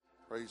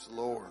Praise the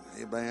Lord.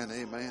 Amen.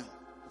 Amen.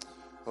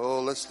 Oh,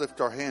 let's lift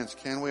our hands.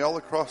 Can we all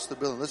across the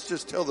building? Let's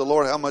just tell the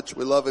Lord how much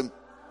we love Him.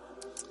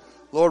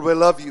 Lord, we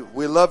love you.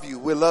 We love you.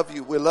 We love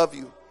you. We love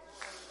you.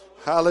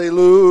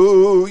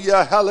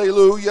 Hallelujah.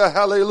 Hallelujah.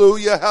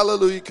 Hallelujah.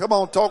 Hallelujah. Come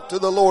on, talk to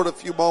the Lord a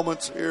few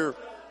moments here.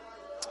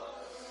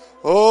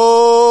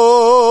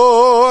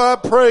 Oh, I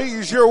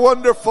praise your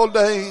wonderful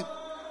name.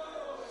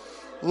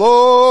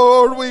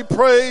 Lord, we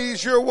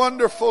praise your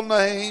wonderful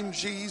name,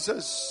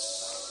 Jesus.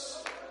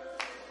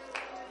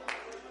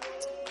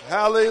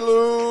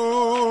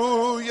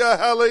 Hallelujah,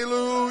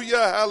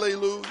 hallelujah,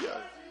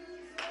 hallelujah.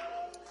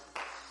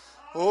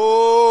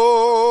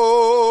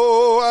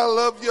 Oh, I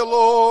love you,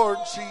 Lord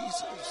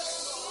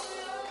Jesus.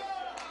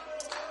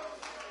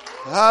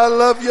 I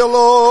love you,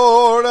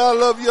 Lord. I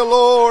love you,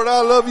 Lord. I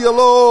love you,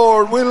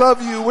 Lord. We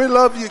love you. We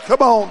love you.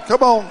 Come on,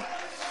 come on.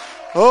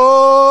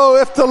 Oh,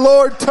 if the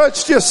Lord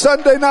touched you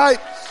Sunday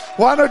night,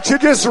 why don't you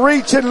just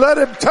reach and let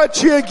Him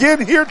touch you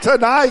again here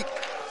tonight?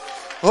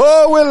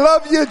 Oh, we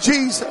love you,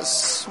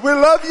 Jesus. We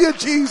love you,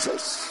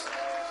 Jesus.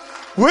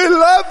 We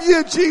love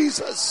you,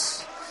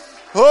 Jesus.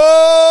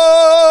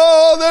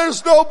 Oh,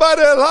 there's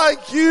nobody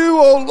like you,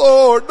 oh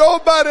Lord.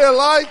 Nobody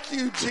like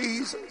you,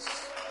 Jesus.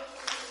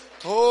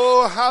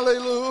 Oh,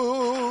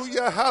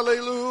 hallelujah,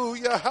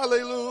 hallelujah,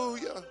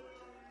 hallelujah.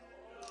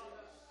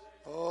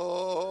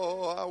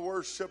 Oh, I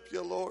worship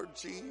you, Lord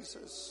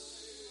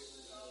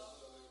Jesus.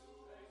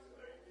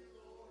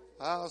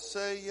 I'll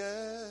say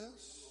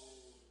yes.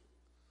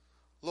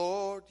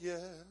 Lord,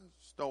 yes.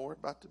 Don't worry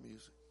about the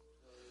music.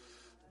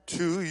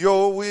 To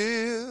your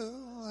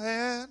will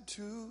and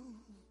to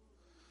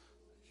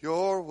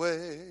your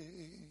way.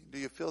 Do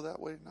you feel that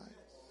way tonight?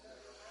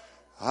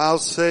 I'll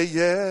say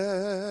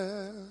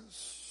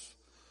yes.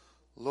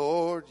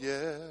 Lord,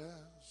 yes.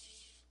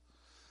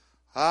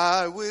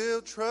 I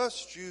will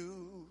trust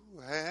you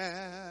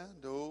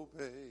and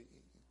obey.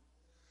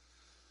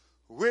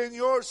 When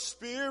your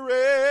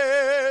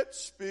Spirit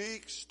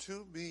speaks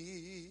to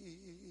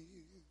me.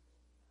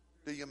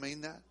 Do you mean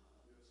that?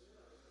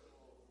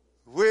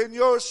 When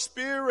your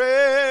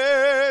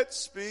Spirit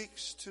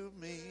speaks to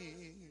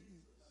me,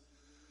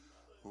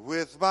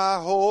 with my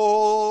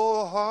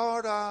whole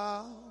heart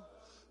I'll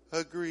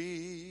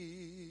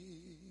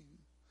agree.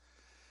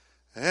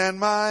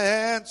 And my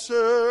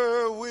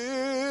answer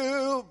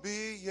will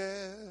be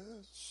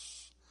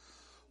yes,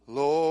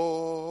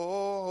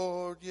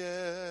 Lord,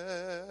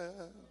 yes.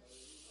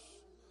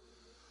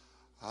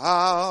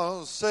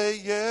 I'll say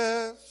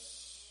yes.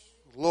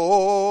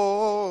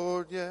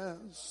 Lord,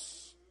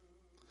 yes,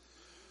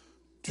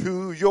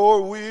 to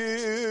your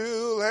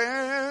will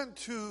and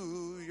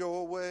to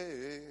your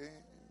way.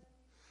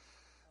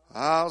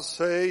 I'll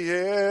say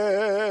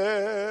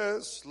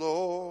yes,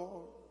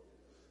 Lord,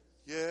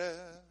 yes.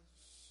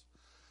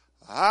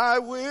 I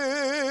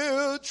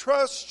will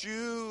trust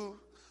you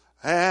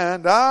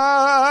and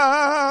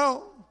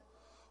I'll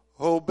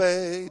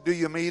obey. Do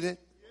you mean it?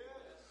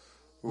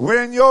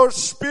 When your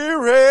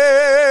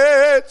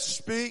Spirit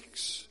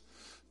speaks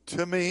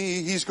to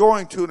me, He's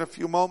going to in a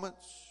few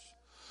moments.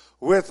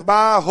 With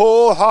my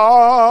whole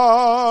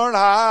heart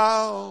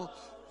I'll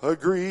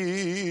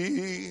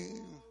agree.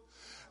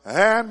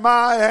 And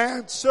my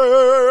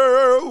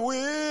answer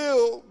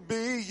will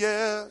be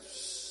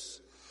yes.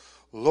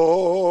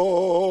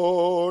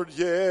 Lord,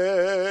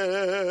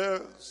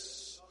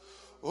 yes.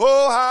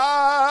 Oh,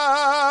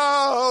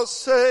 I'll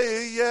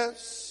say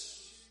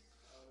yes.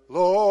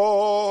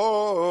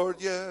 Lord,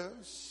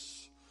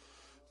 yes.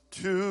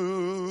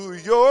 To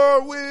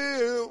your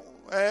will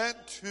and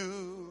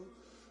to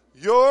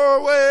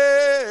your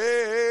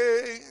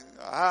way,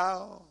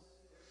 I'll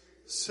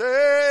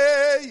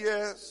say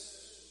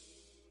yes,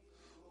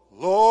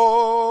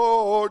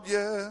 Lord,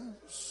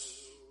 yes.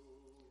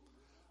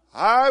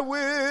 I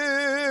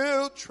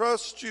will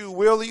trust you.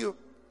 Will you?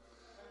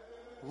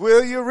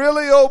 Will you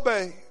really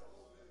obey?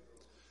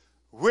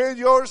 When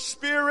your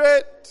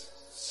Spirit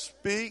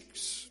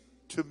speaks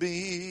to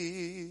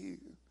me,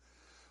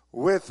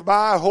 with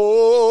my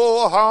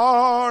whole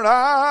heart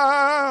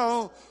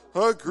I'll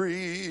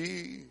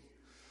agree.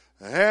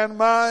 And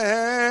my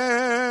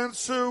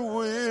answer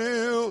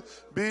will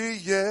be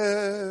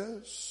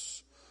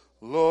yes,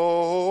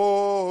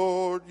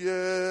 Lord,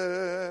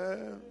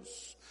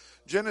 yes.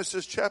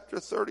 Genesis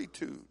chapter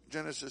 32.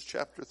 Genesis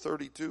chapter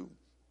 32.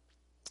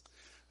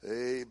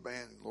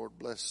 Amen. Lord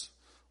bless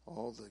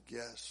all the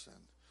guests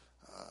and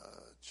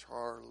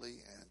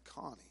Charlie and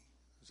Connie.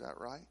 Is that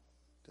right?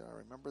 Did I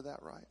remember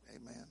that right?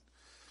 Amen.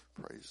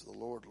 Praise the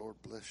Lord.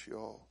 Lord bless you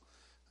all.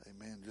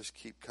 Amen. Just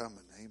keep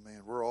coming.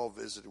 Amen. We're all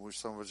visiting.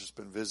 Some of us just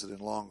been visiting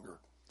longer.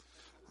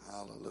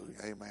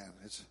 Hallelujah. Amen.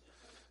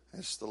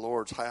 It's the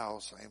Lord's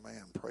house.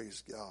 Amen.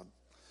 Praise God.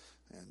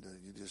 And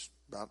you just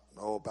I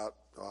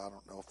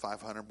don't know,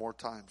 500 more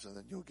times, and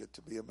then you'll get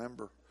to be a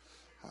member.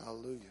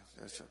 Hallelujah.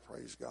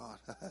 Praise God.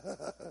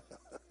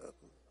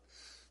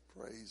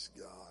 Praise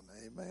God.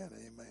 Amen.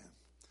 Amen.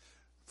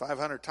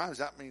 500 times,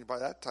 that means by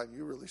that time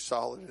you're really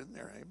solid in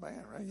there.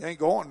 Amen. Right? You ain't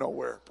going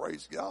nowhere.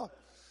 Praise God.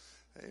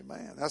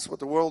 Amen. That's what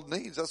the world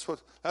needs. That's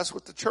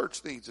what the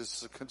church needs.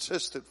 It's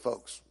consistent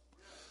folks.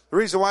 The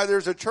reason why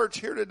there's a church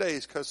here today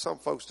is because some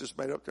folks just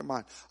made up their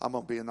mind. I'm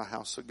going to be in the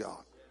house of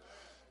God.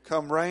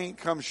 Come rain,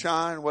 come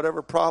shine,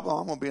 whatever problem,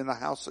 I'm going to be in the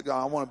house of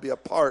God. I want to be a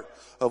part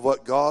of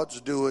what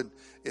God's doing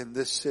in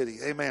this city.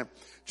 Amen.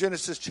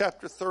 Genesis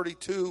chapter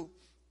 32,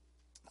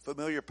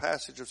 familiar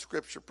passage of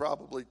Scripture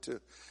probably to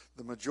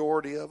the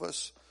majority of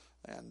us.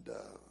 And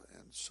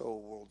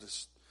so we'll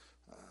just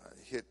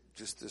hit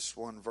just this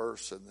one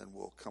verse and then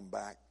we'll come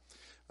back.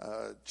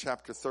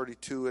 Chapter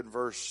 32 and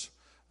verse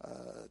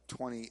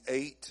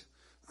 28.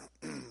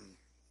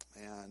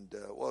 And,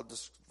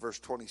 just verse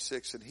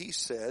 26. And he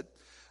said,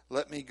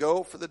 let me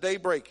go, for the day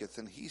breaketh.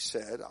 And he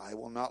said, I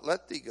will not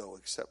let thee go,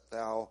 except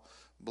thou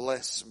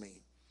bless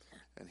me.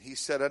 And he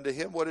said unto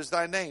him, what is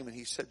thy name? And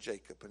he said,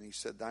 Jacob. And he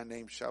said, thy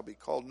name shall be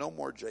called no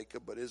more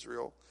Jacob, but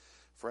Israel.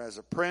 For as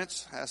a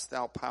prince hast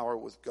thou power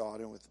with God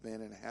and with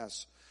men, and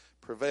hast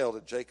prevailed.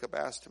 And Jacob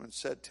asked him and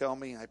said, tell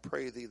me, I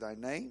pray thee, thy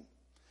name.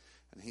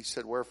 And he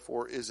said,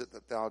 wherefore is it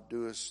that thou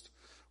dost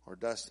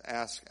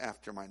ask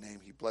after my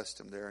name? He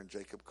blessed him there, and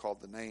Jacob called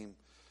the name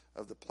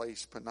of the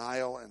place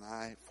Peniel,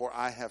 for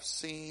I have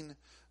seen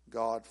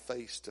God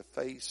face to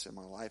face, and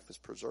my life is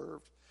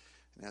preserved.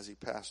 And as he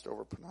passed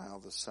over Peniel,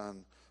 the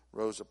sun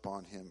rose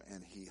upon him,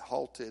 and he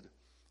halted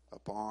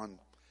upon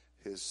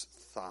his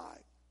thigh.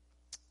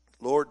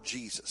 Lord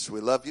Jesus, we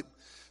love you.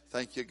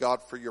 Thank you,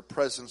 God, for your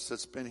presence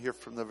that's been here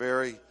from the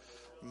very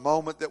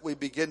moment that we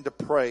begin to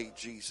pray,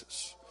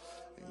 Jesus.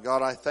 And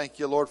God, I thank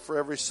you, Lord, for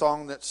every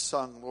song that's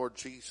sung, Lord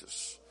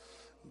Jesus.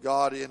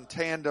 God, in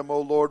tandem, oh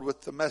Lord,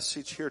 with the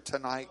message here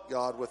tonight,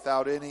 God,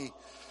 without any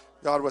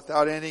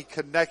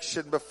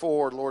connection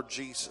before, Lord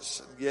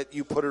Jesus. And yet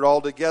you put it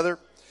all together.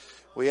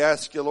 We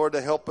ask you, Lord,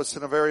 to help us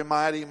in a very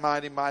mighty,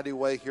 mighty, mighty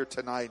way here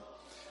tonight.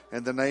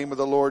 In the name of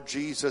the Lord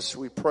Jesus,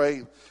 we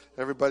pray.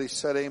 Everybody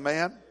said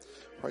amen.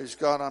 Praise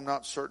God. I'm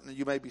not certain.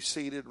 You may be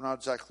seated. I'm not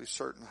exactly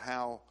certain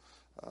how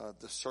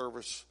the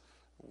service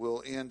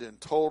will end in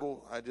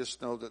total. I just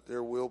know that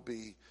there will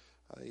be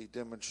a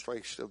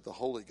demonstration of the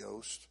Holy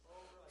Ghost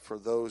for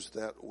those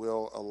that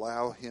will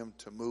allow him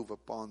to move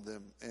upon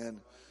them in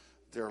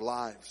their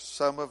lives.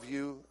 Some of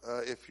you,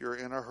 if you're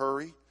in a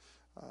hurry,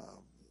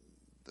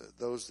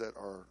 those that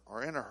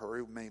are in a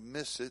hurry may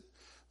miss it.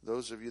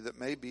 Those of you that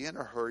may be in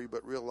a hurry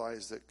but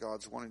realize that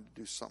God's wanting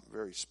to do something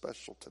very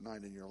special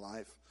tonight in your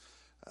life,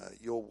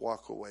 you'll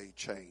walk away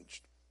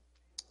changed.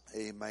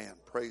 Amen.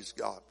 Praise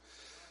God.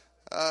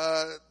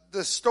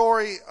 The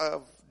story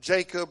of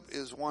Jacob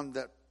is one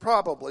that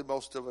probably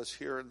most of us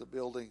here in the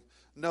building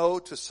know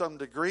to some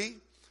degree.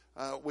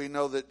 We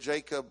know that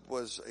Jacob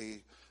was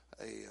a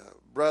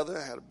brother,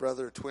 had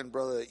a twin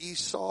brother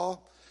Esau,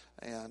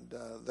 and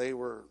they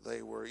were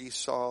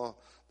Esau,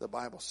 the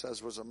Bible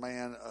says, was a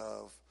man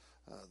of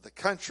the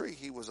country.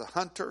 He was a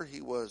hunter. He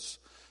was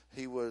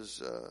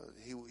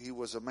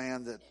a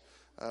man that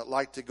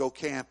liked to go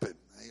camping.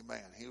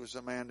 Amen. He was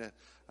a man that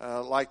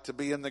liked to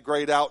be in the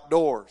great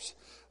outdoors.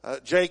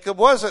 Jacob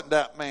wasn't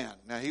that man.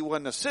 Now, he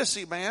wasn't a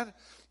sissy man,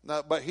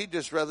 but he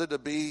just rather to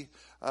be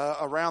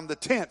around the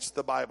tents,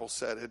 the Bible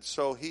said. And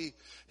so he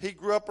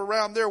grew up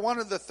around there. One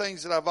of the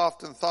things that I've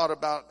often thought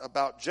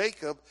about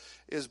Jacob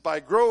is by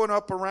growing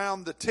up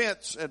around the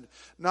tents and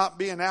not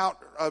being out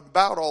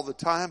about all the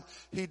time,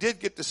 he did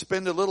get to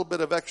spend a little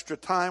bit of extra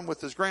time with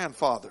his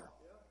grandfather.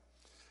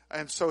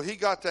 And so he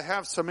got to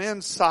have some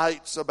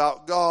insights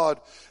about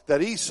God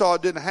that Esau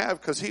didn't have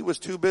because he was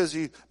too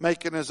busy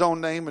making his own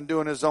name and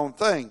doing his own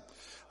thing.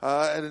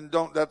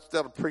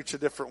 That'll preach a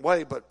different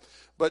way.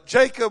 But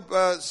Jacob,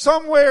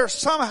 somewhere,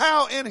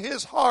 somehow in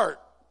his heart,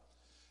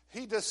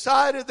 he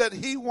decided that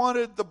he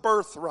wanted the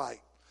birthright.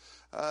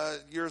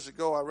 Years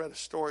ago, I read a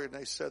story and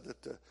they said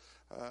that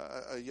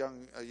a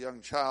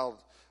young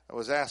child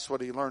was asked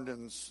what he learned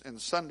in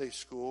Sunday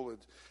school,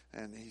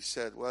 and he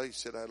said,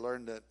 I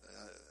learned that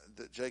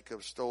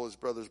Jacob stole his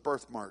brother's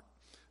birthmark.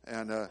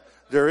 And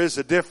there is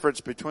a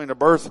difference between a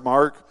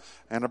birthmark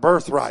and a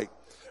birthright.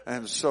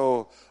 And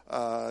so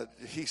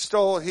he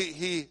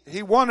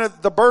wanted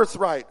the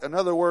birthright. In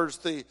other words,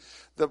 the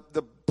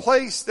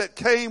place that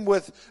came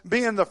with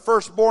being the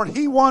firstborn,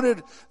 he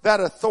wanted that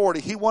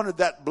authority. He wanted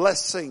that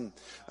blessing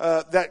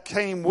that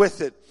came with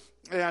it.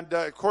 And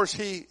of course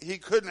he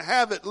couldn't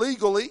have it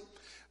legally.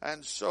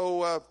 And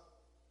so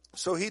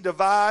he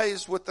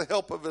devised, with the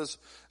help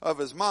of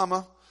his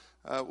mama,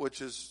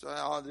 which is,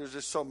 there's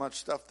just so much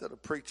stuff that I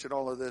preach in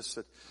all of this,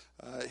 that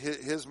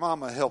his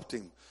mama helped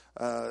him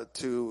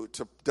to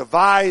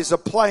devise a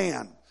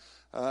plan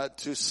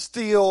to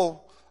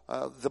steal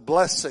the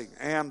blessing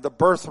and the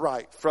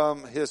birthright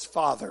from his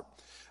father.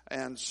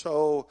 And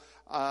so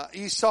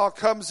Esau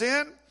comes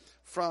in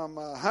from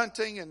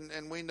hunting,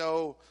 and we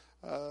know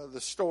the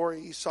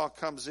story. Esau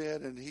comes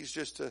in, and he's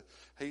just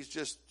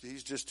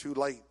too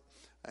late.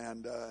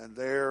 And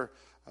there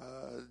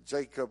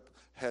Jacob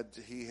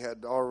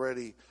had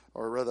already,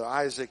 or rather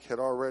Isaac had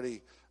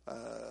already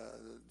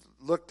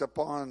looked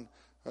upon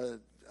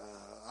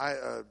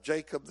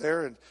Jacob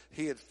there, and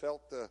he had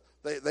felt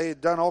they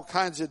had done all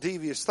kinds of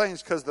devious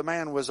things because the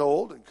man was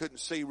old and couldn't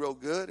see real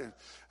good,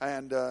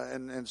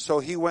 and so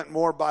he went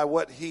more by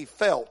what he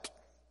felt.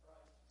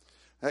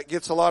 That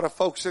gets a lot of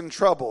folks in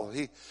trouble.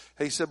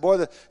 He said,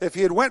 boy, if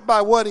he had went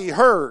by what he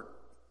heard,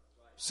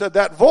 said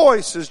that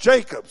voice is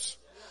Jacob's.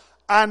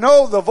 I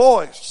know the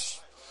voice,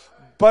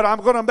 but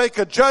I'm going to make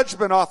a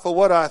judgment off of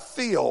what I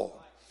feel.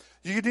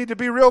 You need to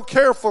be real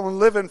careful in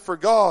living for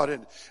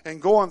God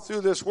and going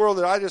through this world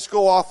that I just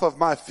go off of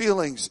my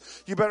feelings.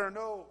 You better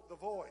know the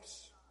voice.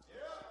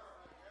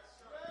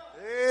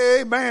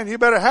 Amen. You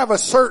better have a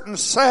certain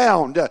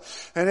sound.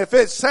 And if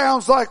it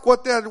sounds like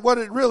what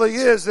it really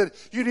is, that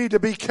you need to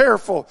be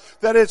careful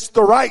that it's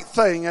the right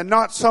thing and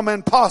not some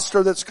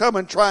imposter that's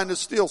coming trying to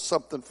steal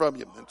something from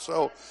you. And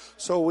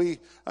so we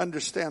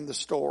understand the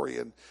story.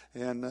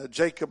 And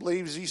Jacob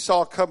leaves.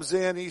 Esau comes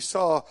in.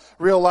 Esau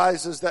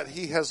realizes that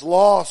he has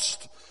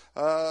lost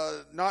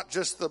not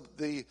just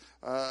the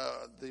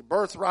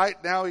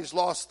birthright. Now he's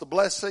lost the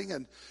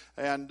blessing,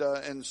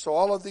 and so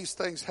all of these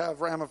things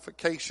have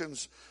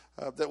ramifications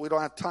that we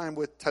don't have time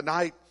with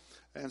tonight.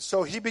 And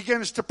so he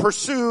begins to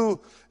pursue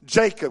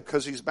Jacob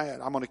because he's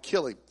mad. I'm going to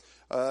kill him.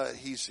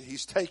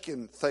 He's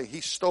taken things.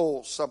 He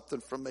stole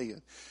something from me.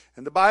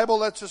 And the Bible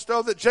lets us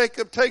know that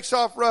Jacob takes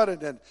off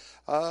running,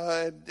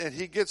 and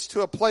he gets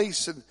to a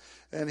place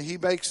and he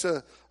makes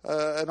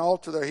an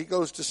altar there. He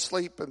goes to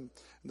sleep, and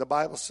the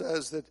Bible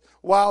says that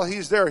while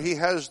he's there, he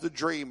has the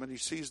dream, and he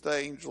sees the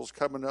angels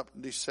coming up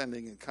and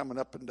descending and coming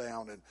up and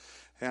down,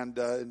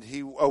 and he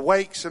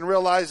awakes and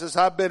realizes,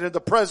 I've been in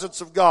the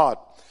presence of God,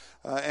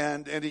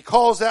 and he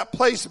calls that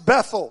place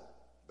Bethel.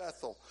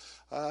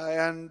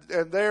 And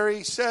there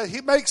he says,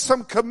 he makes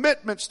some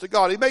commitments to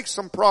God. He makes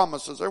some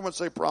promises. Everyone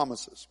say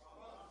promises.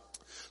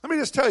 Let me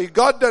just tell you,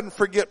 God doesn't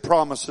forget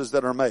promises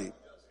that are made.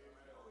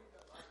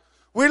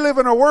 We live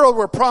in a world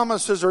where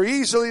promises are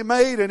easily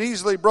made and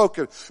easily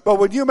broken. But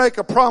when you make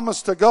a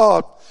promise to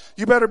God,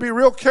 you better be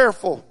real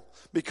careful,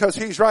 because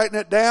he's writing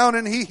it down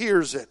and he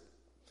hears it.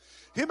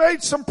 He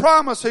made some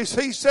promises.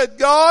 He said,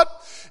 God,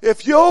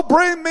 if you'll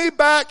bring me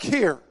back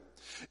here,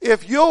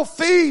 if you'll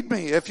feed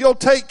me, if you'll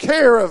take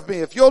care of me,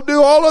 if you'll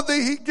do all of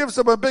he gives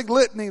them a big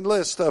litany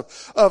list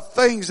of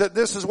things that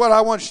this is what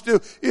I want you to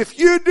do. If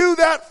you do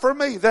that for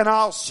me, then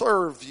I'll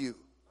serve you.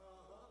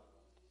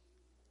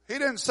 He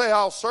didn't say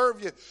I'll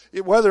serve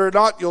you whether or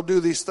not you'll do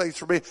these things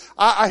for me.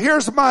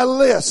 Here's my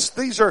list.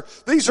 These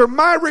are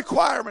my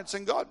requirements,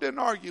 and God didn't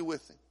argue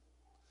with him.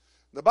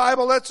 The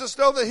Bible lets us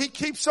know that he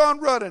keeps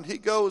on running. He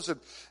goes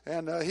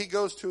and he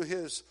goes to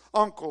his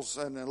uncles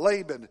and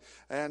Laban,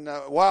 and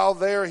while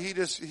there he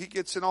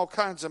gets in all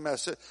kinds of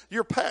mess.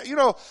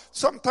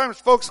 Sometimes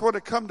folks want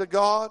to come to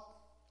God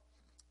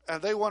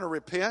and they want to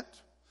repent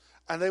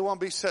and they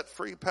want to be set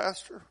free,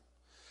 Pastor.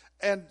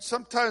 And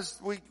sometimes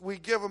we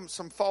give them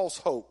some false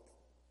hope.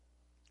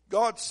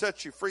 God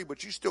sets you free,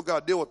 but you still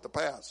got to deal with the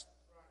past.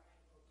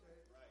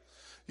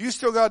 You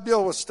still got to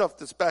deal with stuff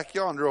that's back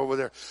yonder over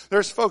there.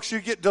 There's folks, you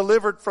get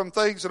delivered from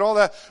things and all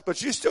that,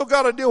 but you still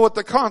got to deal with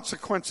the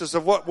consequences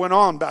of what went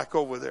on back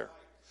over there.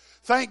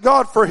 Thank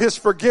God for his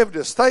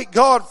forgiveness. Thank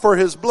God for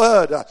his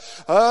blood.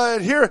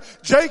 And here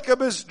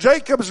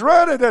Jacob's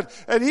running,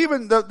 and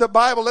even the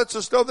Bible lets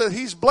us know that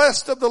he's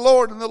blessed of the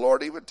Lord, and the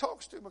Lord even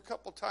talks to him a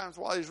couple times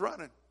while he's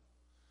running.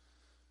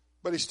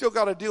 But he's still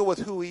got to deal with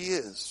who he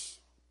is.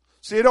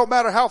 See, it don't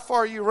matter how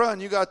far you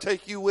run, you got to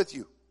take you with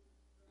you.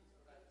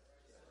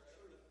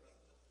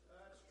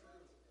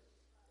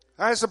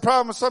 That's the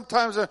problem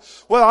sometimes.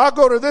 Well, I'll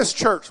go to this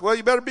church. Well,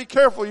 you better be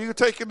careful. You're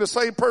taking the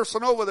same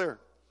person over there.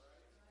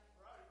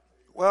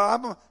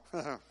 Well,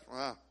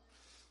 well.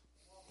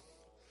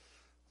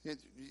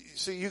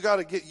 See, you got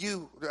to get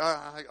you.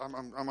 I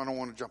don't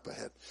want to jump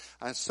ahead.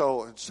 And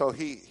so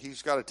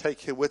he's got to take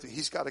him with him.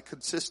 He's got to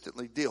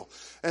consistently deal.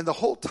 And the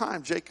whole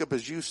time Jacob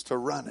is used to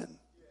running.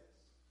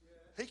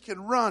 He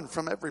can run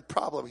from every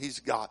problem he's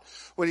got.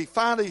 When he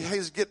finally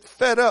get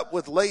fed up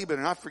with Laban,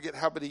 and I forget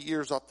how many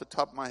years off the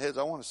top of my head,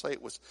 I want to say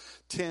it was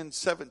 10,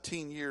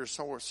 17 years,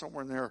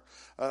 somewhere in there,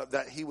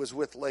 that he was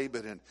with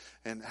Laban,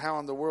 and how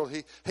in the world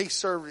he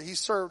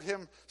served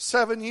him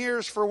 7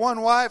 years for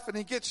one wife, and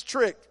he gets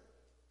tricked.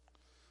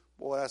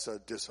 Boy, that's a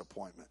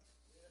disappointment.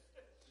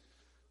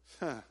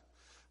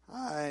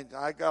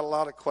 I got a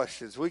lot of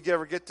questions. We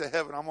ever get to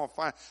heaven, I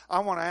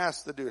want to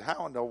ask the dude,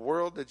 how in the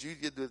world did you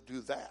get to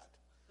do that?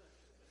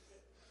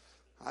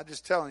 I'm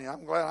just telling you,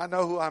 I'm glad I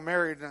know who I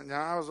married, and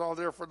I was all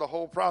there for the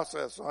whole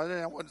process. So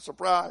I wasn't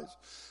surprised.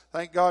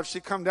 Thank God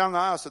she come down the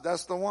aisle and said,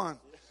 that's the one.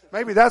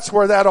 Maybe that's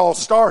where that all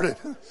started.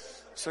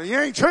 So you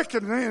ain't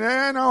tricking me.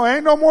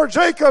 Ain't no more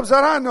Jacobs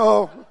that I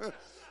know.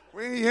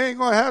 We ain't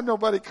going to have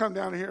nobody come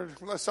down here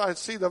unless I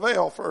see the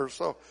veil first.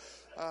 So,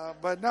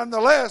 but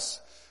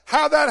nonetheless,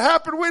 how that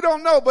happened, we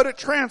don't know, but it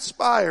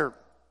transpired.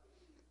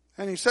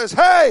 And he says,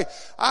 hey,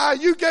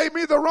 you gave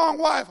me the wrong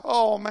wife.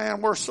 Oh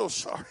man, we're so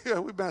sorry.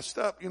 We messed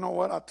up. You know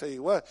what? I'll tell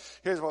you what.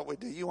 Here's what we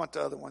do. You want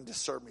the other one to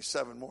serve me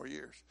 7 more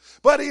years.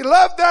 But he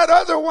loved that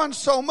other one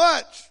so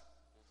much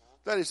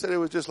that he said it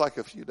was just like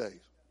a few days.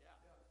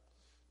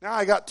 Now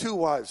I got 2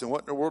 wives, and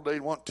what in the world they'd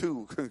want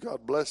 2?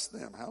 God bless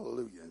them.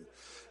 Hallelujah.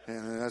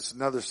 And that's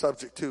another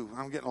subject too.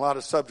 I'm getting a lot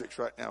of subjects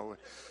right now,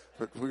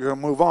 but we're going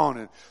to move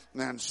on.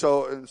 And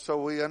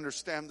so we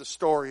understand the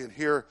story. And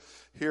here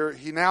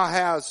he now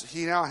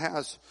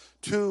has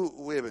 2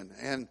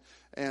 women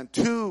and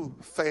 2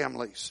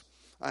 families.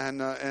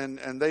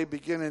 And they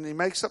begin, and he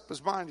makes up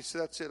his mind. He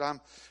said, "That's it.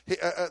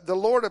 The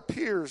Lord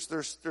appears.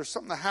 There's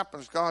something that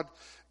happens. God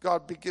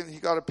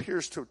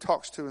appears to,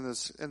 talks to in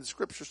this. And the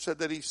scripture said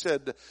that he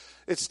said,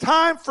 it's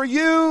time for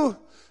you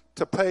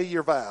to pay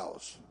your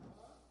vows.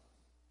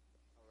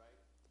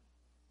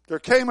 There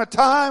came a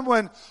time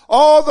when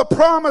all the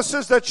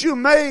promises that you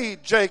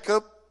made,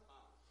 Jacob,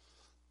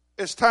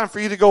 it's time for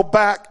you to go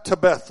back to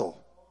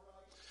Bethel.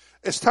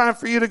 It's time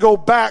for you to go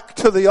back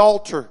to the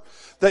altar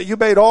that you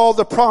made all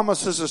the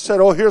promises and said,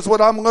 oh, here's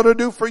what I'm going to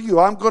do for you.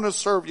 I'm going to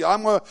serve you.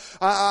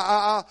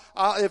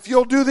 If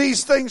you'll do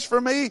these things for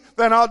me,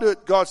 then I'll do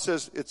it. God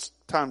says it's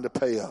time to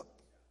pay up.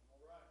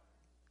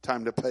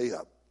 Time to pay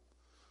up.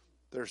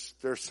 There's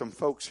some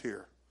folks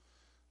here,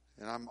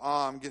 and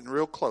I'm getting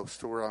real close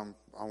to where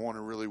I want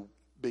to really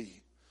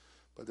be.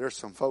 But there's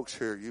some folks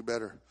here. You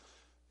better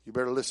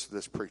listen to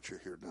this preacher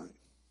here tonight.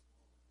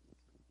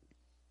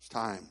 It's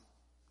time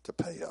to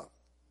pay up.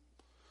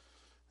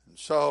 And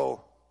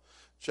so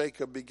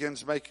Jacob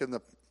begins making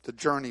the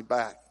journey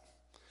back.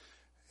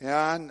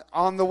 And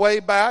on the way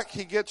back,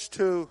 he gets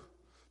to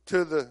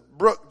the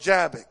brook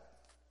Jabbok.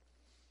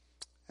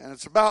 And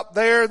it's about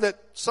there that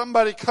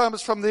somebody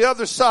comes from the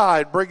other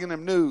side bringing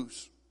him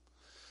news.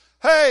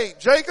 Hey,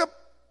 Jacob,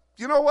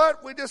 you know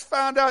what? We just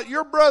found out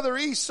your brother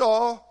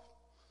Esau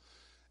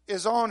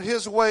is on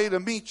his way to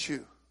meet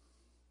you.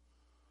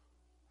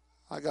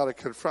 I got to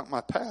confront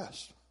my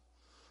past.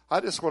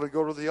 I just want to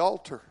go to the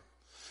altar.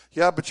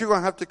 Yeah, but you're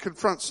going to have to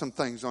confront some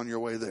things on your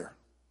way there.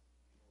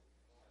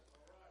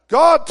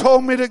 God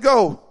told me to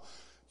go.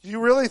 You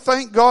really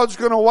think God's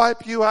going to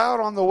wipe you out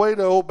on the way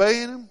to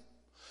obeying Him?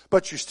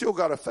 But you still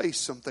got to face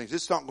some things.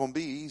 It's not going to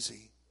be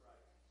easy.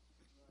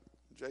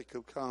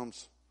 Jacob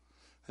comes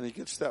and he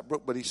gets to that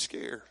brook, but he's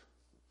scared.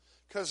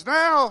 Because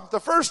now, the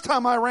first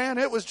time I ran,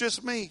 it was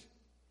just me.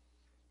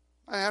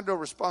 I had no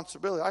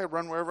responsibility. I could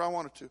run wherever I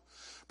wanted to.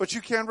 But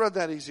you can't run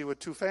that easy with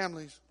 2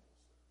 families.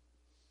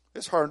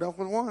 It's hard enough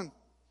with 1.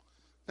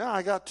 Now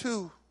I got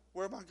 2.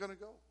 Where am I going to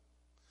go?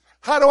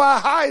 How do I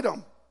hide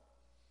them?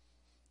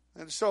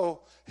 And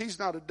so he's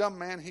not a dumb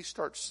man. He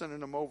starts sending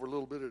them over a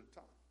little bit at a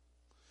time.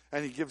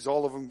 And he gives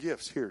all of them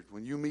gifts. Here,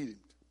 when you meet him.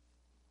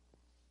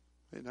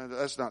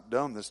 That's not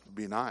dumb. That's to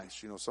be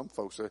nice. You know, some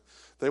folks,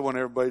 they want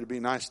everybody to be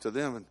nice to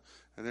them,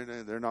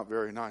 and they're not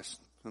very nice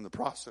in the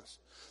process.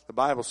 The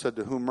Bible said,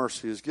 to whom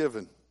mercy is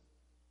given,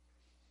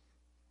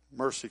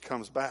 mercy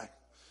comes back.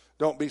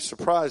 Don't be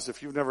surprised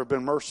if you've never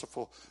been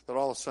merciful that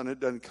all of a sudden it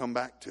doesn't come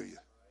back to you.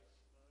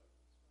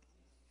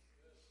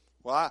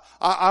 Well,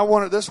 I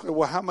want it this way.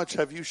 Well, how much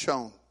have you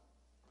shown?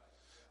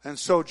 And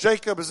so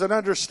Jacob is an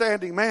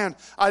understanding man.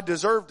 I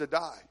deserve to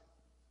die.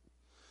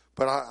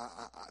 But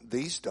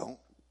these don't.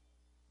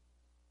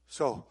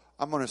 So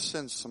I'm going to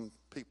send some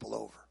people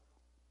over.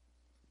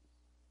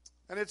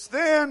 And it's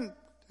then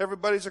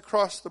everybody's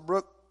across the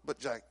brook but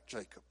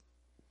Jacob.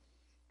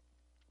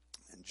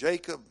 And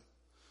Jacob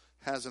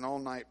has an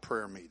all-night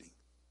prayer meeting.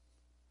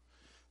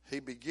 He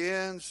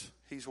begins,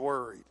 he's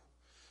worried.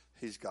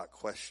 He's got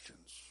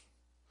questions.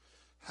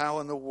 How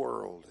in the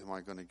world am I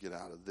going to get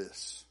out of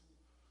this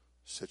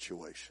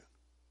situation?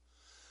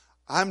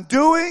 I'm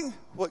doing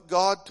what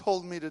God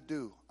told me to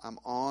do. I'm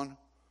on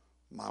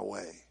my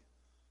way.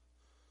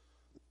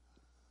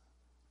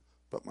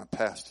 But my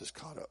past has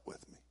caught up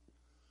with me.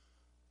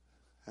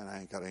 And I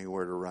ain't got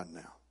anywhere to run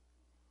now.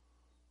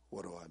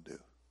 What do I do?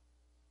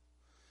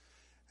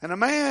 And a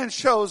man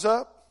shows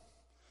up.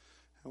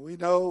 And we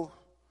know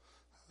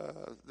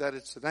that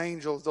it's an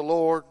angel of the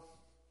Lord.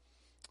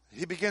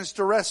 He begins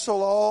to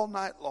wrestle all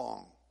night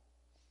long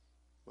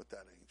with that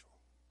angel.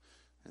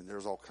 And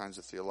there's all kinds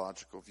of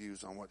theological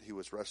views on what he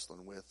was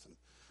wrestling with and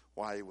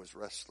why he was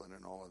wrestling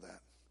and all of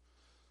that.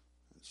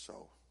 And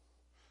so,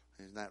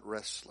 in that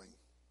wrestling,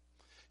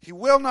 he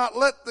will not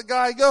let the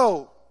guy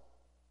go.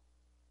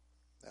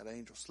 That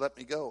angel said, let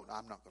me go. No,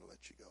 I'm not going to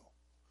let you go.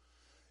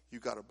 You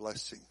got a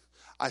blessing.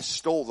 I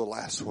stole the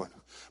last one,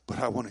 but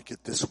I want to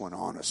get this one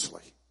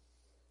honestly.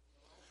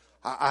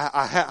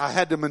 I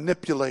had to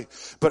manipulate,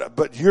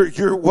 but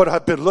you're what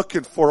I've been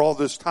looking for all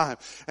this time.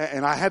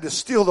 And I had to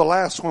steal the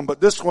last one, but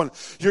this one,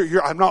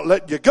 I'm not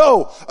letting you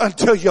go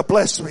until you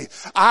bless me.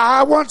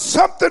 I want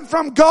something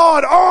from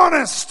God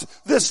honest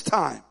this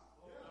time.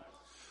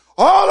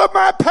 All of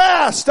my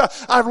past,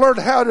 I've learned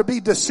how to be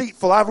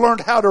deceitful. I've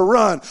learned how to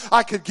run.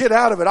 I could get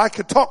out of it. I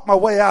could talk my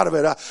way out of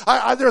it.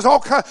 There's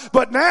all kinds,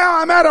 but now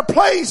I'm at a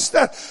place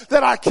that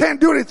I can't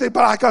do anything,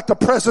 but I got the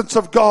presence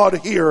of God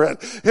here. And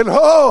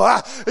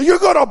you're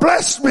going to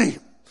bless me.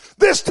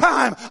 This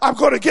time, I'm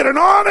going to get an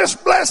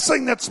honest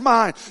blessing that's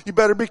mine. You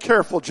better be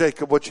careful,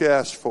 Jacob, what you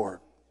ask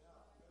for.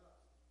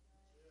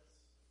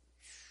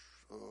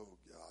 Oh,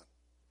 God.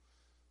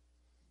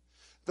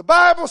 The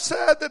Bible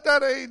said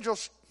that angel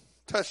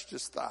touched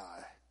his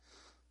thigh,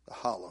 the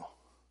hollow.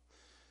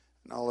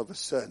 And all of a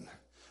sudden,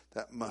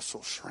 that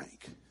muscle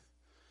shrank.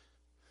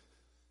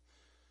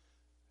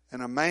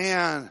 And a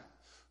man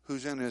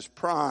who's in his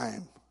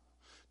prime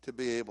to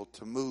be able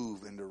to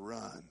move and to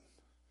run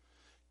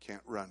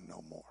can't run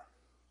no more.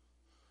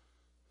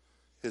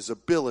 His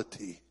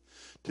ability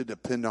to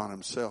depend on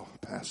himself,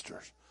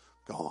 pastor's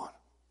gone.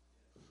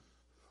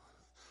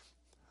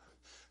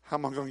 How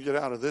am I going to get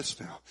out of this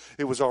now?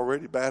 It was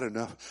already bad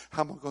enough.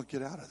 How am I going to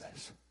get out of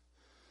this?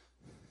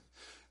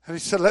 And he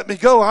said, let me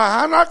go.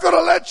 I'm not going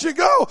to let you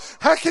go.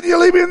 How can you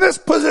leave me in this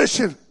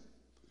position?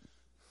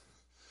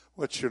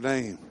 What's your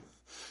name?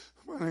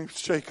 My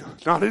name's Jacob.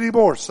 Not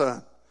anymore,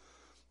 son.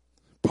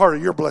 Part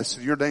of your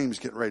blessing, your name's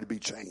getting ready to be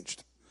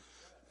changed.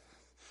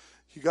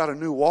 You got a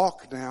new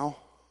walk now.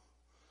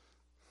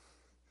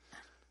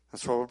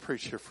 That's why we'll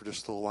preach here for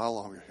just a little while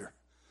longer here.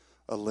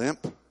 A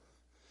limp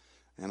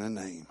and a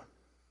name.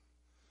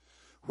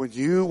 When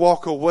you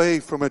walk away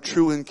from a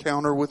true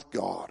encounter with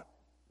God,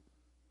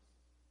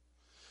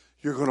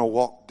 you're going to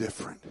walk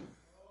different.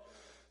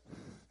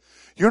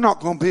 You're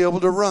not going to be able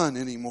to run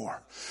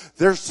anymore.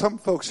 There's some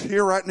folks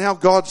here right now,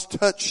 God's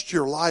touched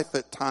your life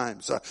at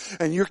times,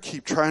 and you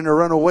keep trying to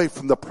run away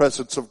from the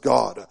presence of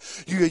God.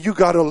 You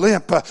got a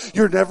limp.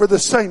 You're never the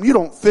same. You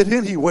don't fit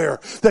anywhere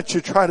that you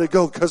try to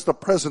go because the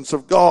presence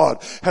of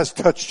God has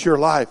touched your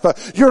life.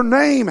 Your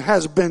name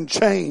has been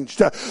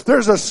changed.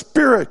 There's a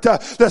spirit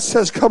that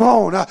says, come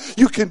on,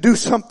 you can do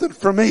something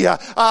for me.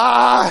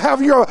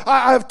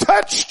 I've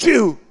touched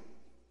you.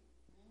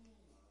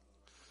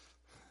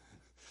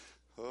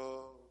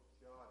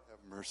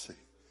 Mercy.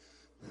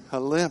 A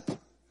limp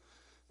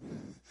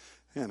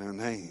and a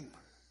name.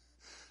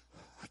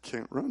 I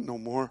can't run no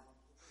more.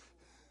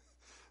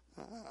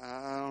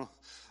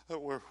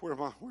 Where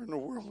in the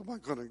world am I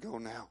going to go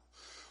now?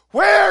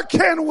 Where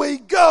can we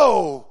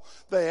go?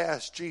 They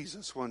asked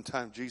Jesus one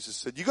time. Jesus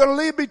said, you going to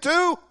leave me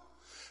too?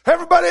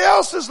 Everybody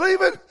else is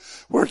leaving.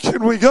 Where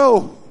can we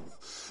go?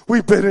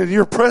 We've been in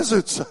your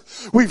presence.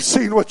 We've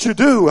seen what you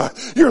do.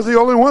 You're the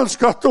only one that's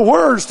got the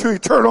words to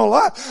eternal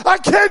life. I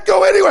can't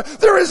go anywhere.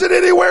 There isn't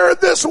anywhere in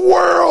this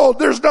world.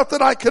 There's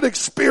nothing I could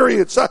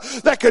experience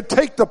that could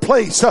take the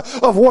place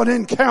of one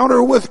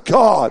encounter with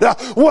God.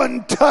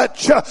 One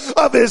touch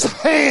of his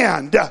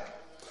hand.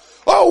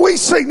 Oh, we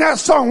sing that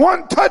song,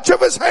 one touch of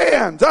his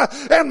hand,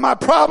 and my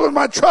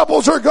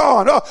troubles are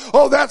gone.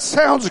 Oh, that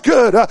sounds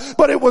good.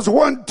 But it was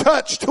one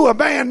touch to a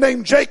man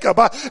named Jacob,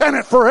 and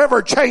it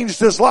forever changed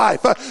his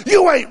life.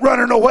 You ain't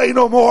running away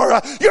no more.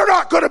 You're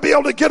not going to be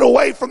able to get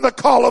away from the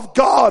call of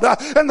God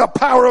and the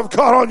power of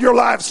God on your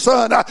life,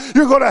 son.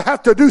 You're going to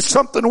have to do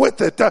something with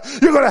it.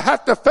 You're going to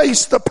have to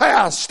face the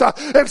past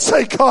and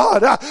say,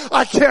 God,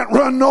 I can't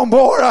run no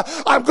more.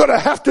 I'm going to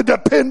have to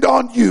depend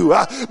on you.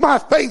 My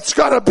faith's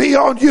got to be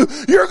on you.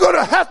 You're going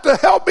to have to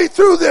help me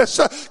through this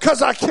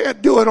because I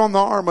can't do it on the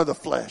arm of the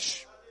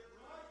flesh.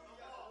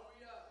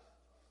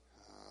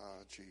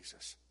 Oh,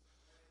 Jesus.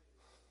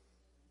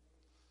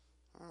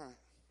 All right.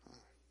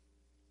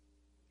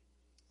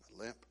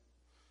 A limp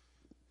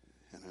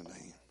and a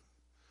name.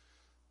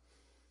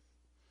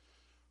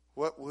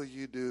 What will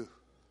you do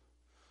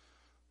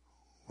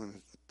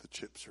when the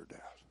chips are down?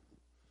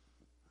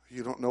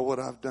 You don't know what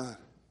I've done.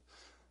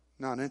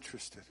 Not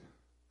interested.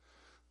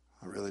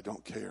 I really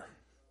don't care.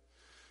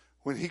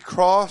 When he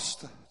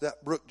crossed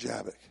that brook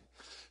Jabbok,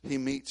 he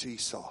meets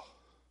Esau.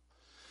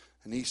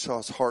 And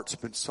Esau's heart's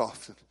been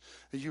softened.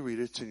 And you read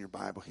it, it's in your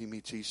Bible. He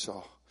meets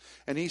Esau.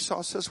 And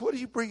Esau says, what are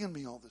you bringing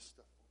me all this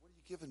stuff for? What are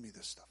you giving me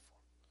this stuff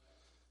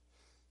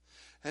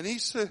for?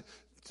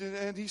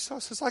 And Esau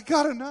says, I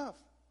got enough.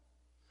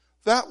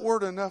 That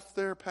word enough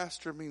there,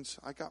 Pastor, means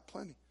I got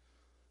plenty.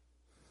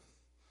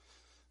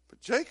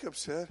 But Jacob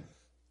said,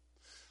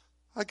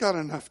 I got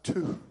enough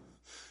too.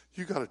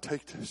 You got to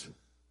take this.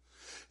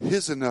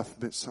 His enough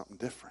meant something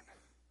different.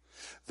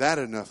 That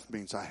enough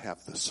means I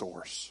have the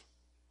source.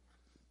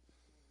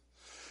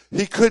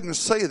 He couldn't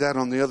say that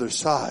on the other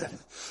side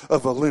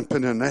of a limp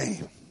and a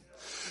name.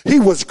 He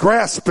was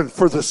grasping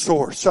for the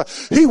source.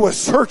 He was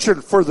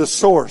searching for the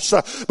source.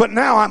 But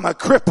now I'm a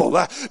cripple.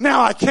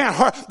 Now I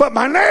can't but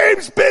my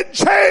name's been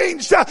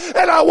changed.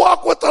 And I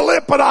walk with the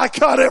limp, but I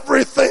got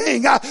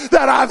everything that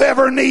I've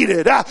ever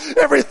needed.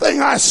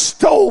 Everything I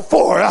stole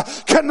for,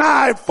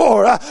 connived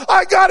for.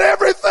 I got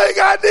everything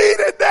I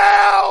needed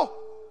now.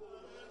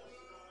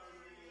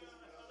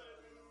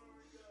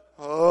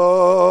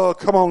 Oh,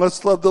 come on,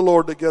 let's love the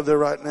Lord together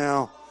right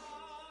now.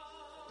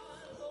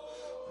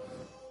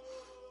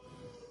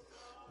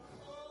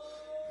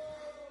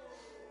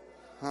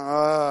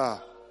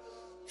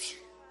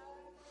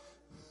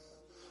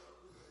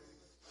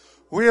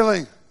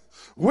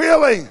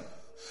 Willing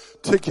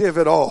to give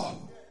it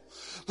all.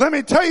 Let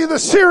me tell you the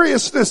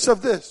seriousness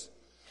of this.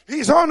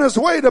 He's on his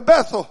way to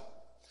Bethel.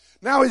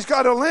 Now he's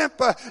got a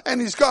limp and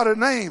he's got a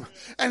name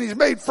and he's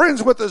made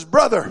friends with his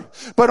brother.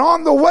 But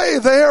on the way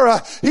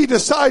there, he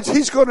decides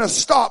he's going to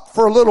stop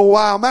for a little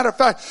while. Matter of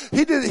fact,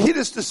 he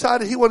just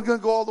decided he wasn't going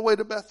to go all the way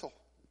to Bethel.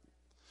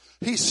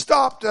 He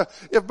stopped,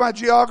 if my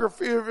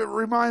geography,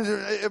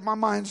 if my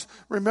mind's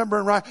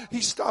remembering right, he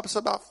stops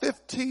about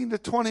 15 to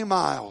 20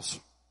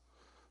 miles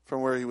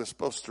from where he was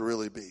supposed to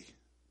really be.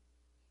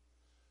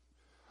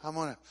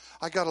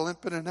 I got a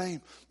limp in a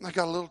name. I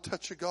got a little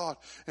touch of God.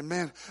 And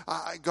man,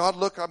 God,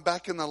 look, I'm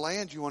back in the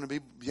land you want to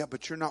be. Yeah,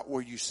 but you're not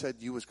where you said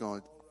you was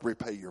going to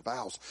repay your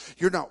vows.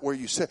 You're not where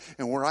you said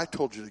and where I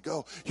told you to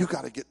go. You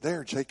got to get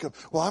there, Jacob.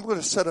 Well, I'm going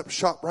to set up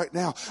shop right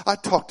now. I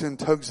talked in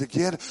tongues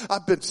again.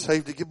 I've been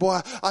saved again. Boy,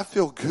 I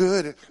feel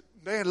good.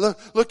 Man,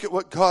 look at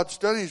what God's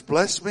done. He's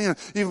blessed me, and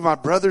even my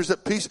brother's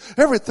at peace.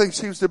 Everything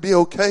seems to be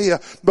okay.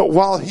 But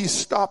while he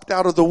stopped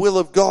out of the will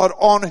of God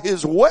on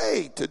his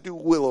way to do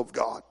will of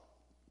God,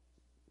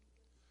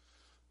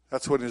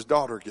 that's when his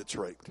daughter gets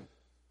raped.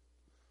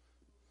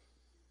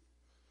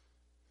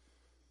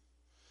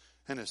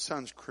 And his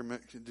sons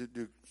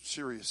do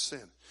serious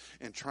sin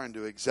in trying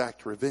to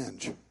exact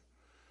revenge.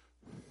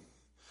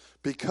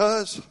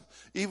 Because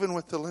even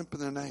with the limp in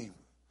the name,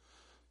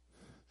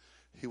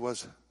 he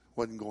wasn't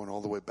going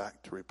all the way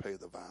back to repay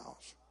the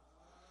vows.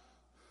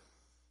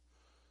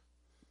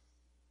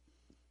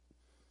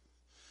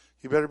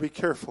 You better be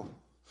careful.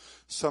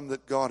 Some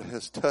that God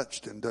has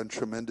touched and done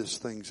tremendous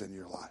things in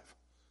your life.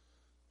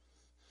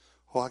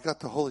 Oh, I got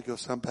the Holy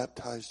Ghost. I'm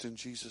baptized in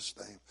Jesus'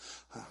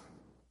 name.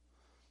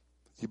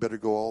 You better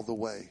go all the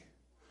way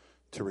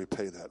to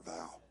repay that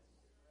vow.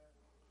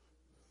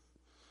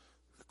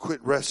 Quit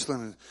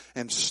wrestling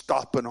and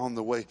stopping on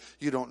the way.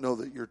 You don't know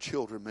that your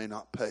children may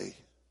not pay.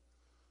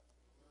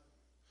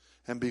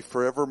 And be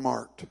forever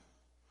marked.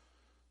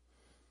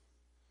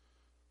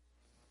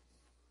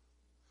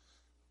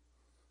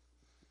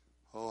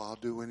 Oh, I'll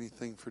do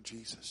anything for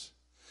Jesus.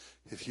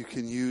 If you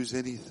can use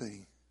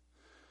anything,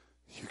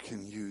 you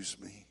can use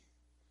me.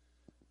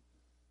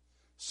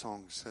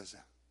 Song says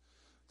that.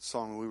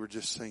 Song we were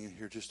just singing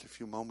here just a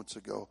few moments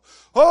ago.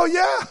 Oh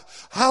yeah,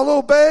 I'll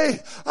obey,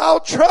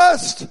 I'll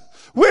trust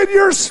when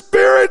your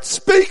Spirit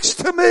speaks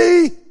to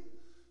me.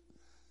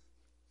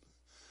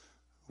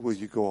 Will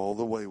you go all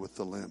the way with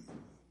the limb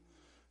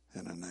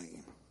and a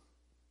name?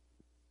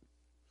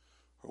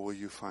 Or will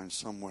you find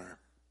somewhere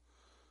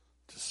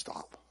to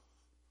stop?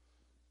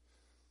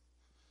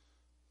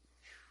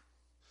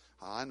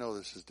 I know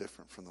this is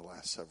different from the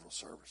last several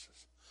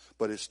services,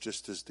 but it's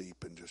just as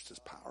deep and just as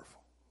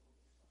powerful.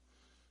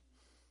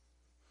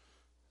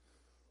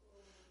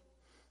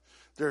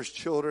 There's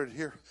children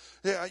here.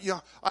 Yeah, you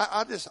know,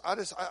 I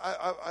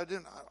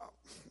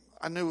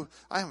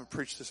haven't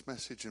preached this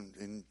message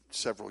in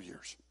several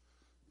years.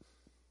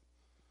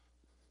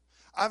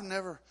 I've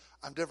never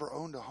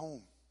owned a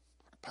home.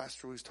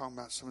 Pastor was talking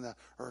about some of that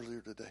earlier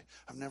today.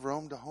 I've never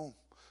owned a home.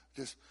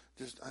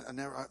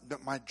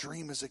 My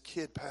dream as a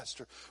kid,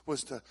 Pastor,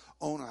 was to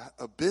own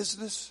a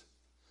business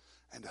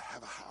and to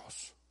have a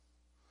house.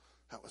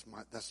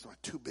 That's my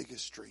two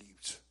biggest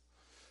dreams.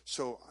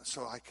 So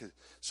I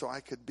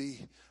could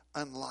be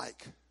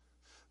unlike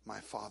my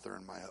father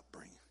and my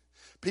upbringing.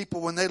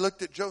 People, when they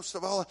looked at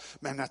Joseph,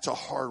 man, that's a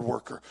hard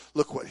worker.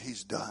 Look what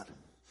he's done.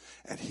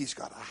 And he's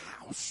got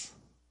a house.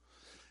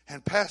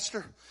 And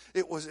Pastor,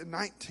 it was in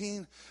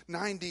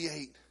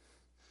 1998,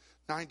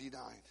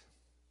 99.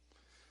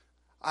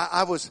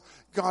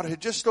 God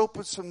had just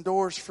opened some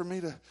doors for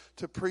me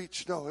to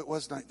preach. No, it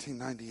was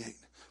 1998.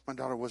 My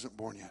daughter wasn't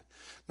born yet.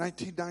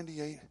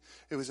 1998,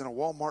 it was in a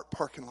Walmart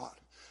parking lot.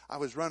 I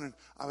was running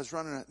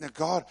it. Now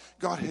God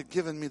had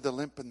given me the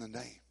limp in the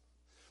name.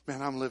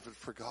 Man, I'm living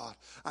for God.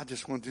 I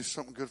just want to do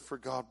something good for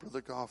God,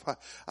 Brother Goff.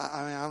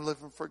 I'm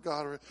living for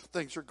God.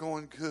 Things are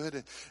going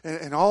good.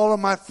 And all of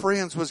my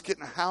friends was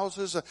getting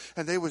houses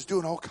and they was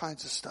doing all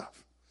kinds of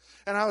stuff.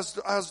 And I was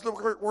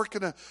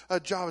working a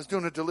job. I was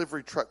doing a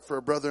delivery truck for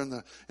a brother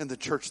in the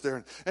church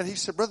there. And he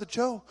said, Brother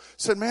Joe,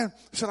 I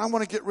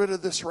want to get rid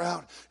of this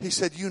route. He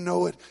said, you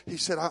know it. He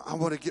said, I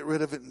want to get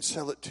rid of it and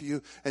sell it to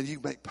you and you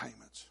make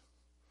payments.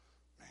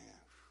 Man,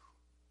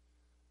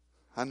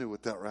 I knew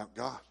what that route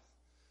got.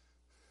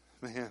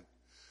 Man,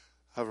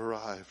 I've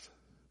arrived.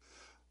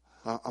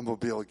 I'm going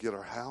to be able to get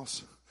our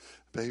house.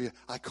 Baby,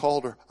 I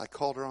called her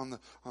on the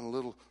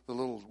little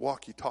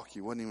walkie-talkie.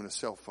 It wasn't even a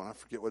cell phone. I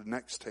forget what,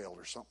 Nextel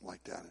or something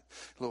like that.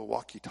 A little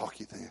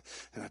walkie-talkie thing.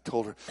 And I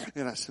told her,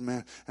 and I said,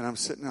 man, and I'm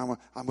sitting, I'm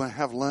going to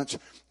have lunch.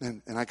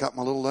 And I got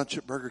my little lunch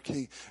at Burger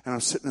King. And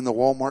I'm sitting in the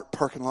Walmart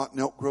parking lot in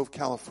Elk Grove,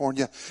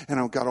 California. And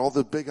I've got all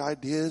the big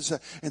ideas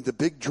and the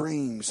big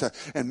dreams.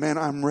 And man,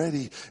 I'm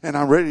ready. And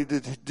I'm ready to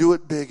do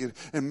it big.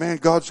 And man,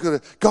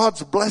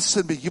 God's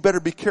blessing me. You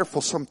better be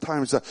careful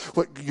sometimes.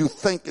 What you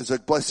think is a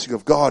blessing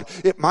of God,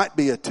 it might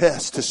be a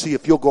test to see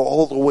if you'll go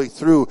all the way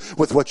through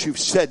with what you've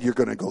said you're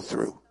going to go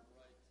through.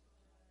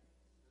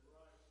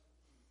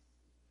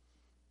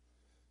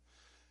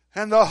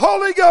 And the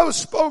Holy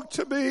Ghost spoke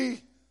to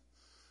me,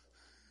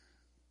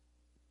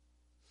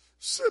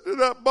 sitting in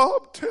that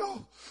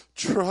bobtail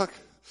truck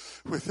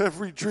with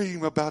every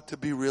dream about to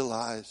be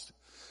realized.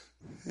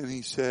 And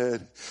he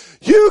said,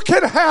 you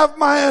can have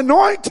my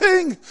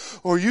anointing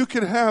or you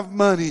can have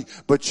money,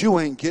 but you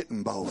ain't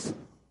getting both.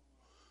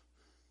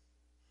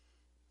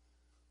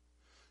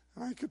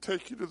 I could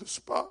take you to the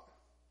spot.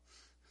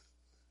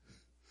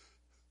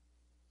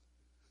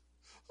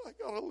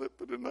 got a limp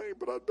in the name,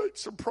 but I made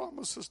some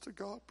promises to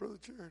God, Brother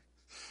Jared.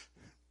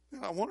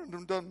 And I wanted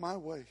them done my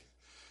way.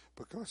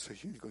 But God said,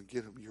 you're going to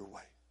get them your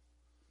way.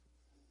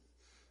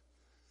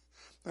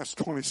 That's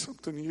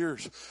 20-something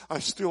years. I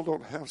still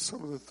don't have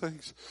some of the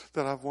things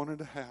that I've wanted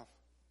to have.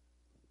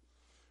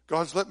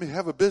 God's let me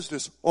have a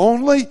business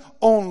only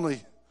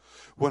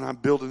when I'm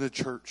building a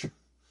church.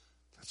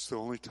 That's the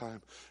only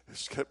time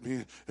it's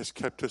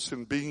kept us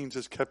in beans,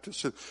 it's kept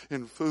us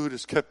in food,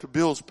 it's kept the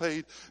bills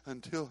paid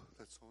until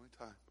that's the only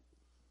time.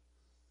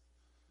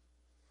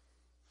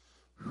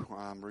 Whew,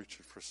 I'm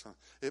reaching for some.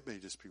 It may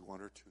just be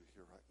one or two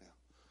here right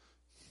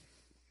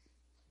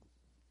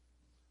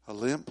now. A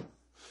limp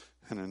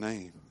and a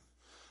name.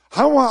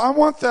 I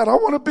want that. I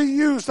want to be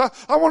used.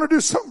 I want to do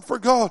something for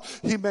God.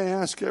 He may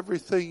ask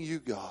everything you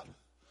got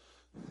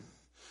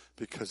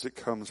because it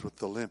comes with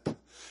the limp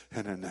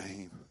and a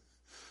name.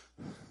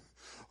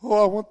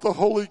 Oh, I want the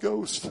Holy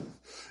Ghost.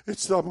 I'm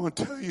going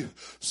to tell you,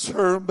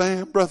 sir,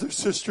 man, brother,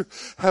 sister,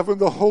 having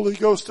the Holy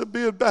Ghost and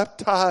being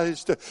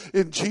baptized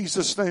in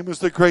Jesus' name is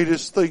the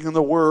greatest thing in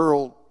the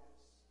world.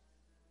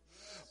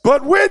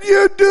 But when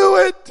you do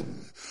it,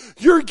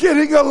 you're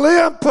getting a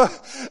limp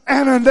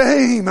and a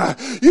name.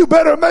 You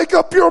better make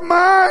up your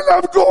mind.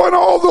 I'm going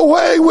all the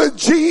way with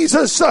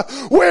Jesus.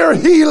 Where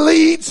He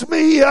leads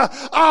me,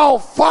 I'll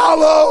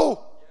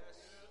follow.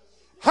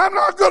 I'm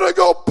not going to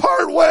go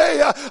part way.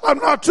 I'm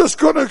not just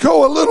going to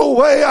go a little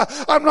way.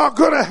 I'm not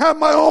going to have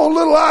my own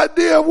little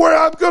idea of where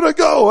I'm going to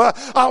go.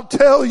 I'll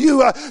tell you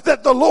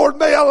that the Lord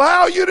may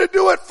allow you to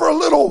do it for a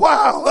little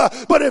while.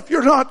 But if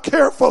you're not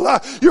careful,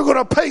 you're going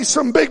to pay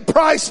some big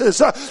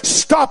prices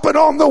stopping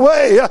on the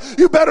way.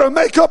 You better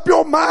make up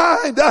your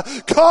mind.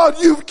 God,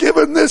 you've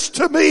given this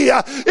to me.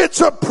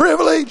 It's a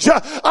privilege.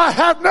 I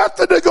have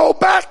nothing to go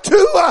back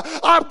to.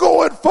 I'm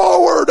going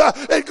forward.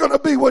 It's going to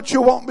be what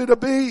you want me to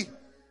be.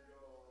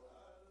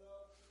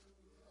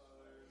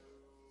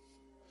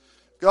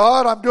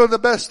 God, I'm doing the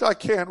best I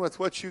can with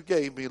what you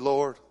gave me,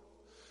 Lord.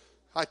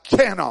 I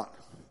cannot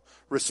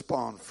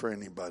respond for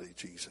anybody,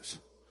 Jesus.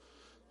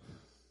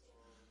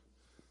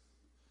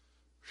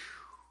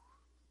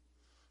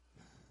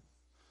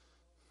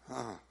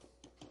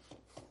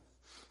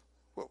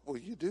 What will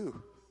you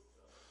do?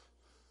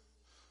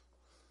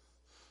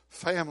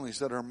 Families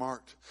that are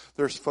marked.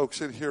 There's folks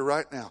in here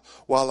right now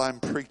while I'm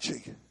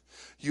preaching.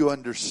 You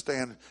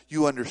understand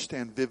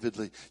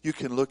vividly. You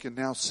can look and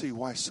now see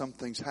why some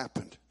things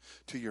happened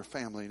to your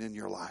family and in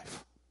your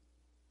life.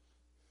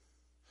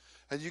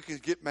 And you can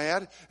get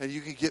mad and you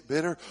can get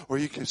bitter, or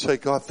you can say,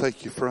 God,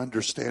 thank you for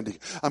understanding.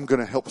 I'm going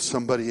to help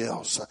somebody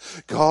else.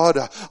 God,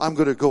 I'm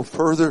going to go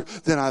further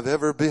than I've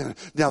ever been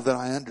now that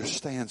I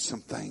understand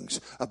some things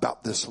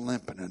about this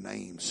limp and a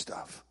name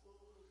stuff.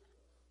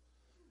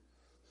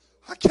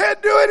 I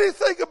can't do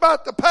anything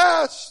about the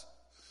past,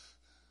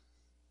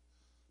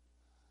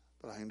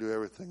 but I can do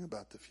everything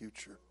about the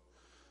future.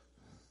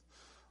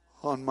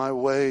 On my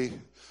way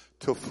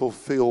to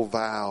fulfill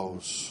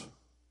vows.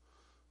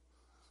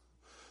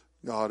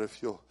 God,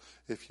 if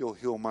you'll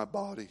heal my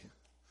body,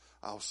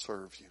 I'll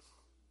serve you.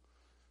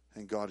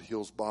 And God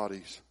heals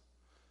bodies,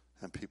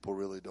 and people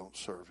really don't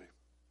serve Him.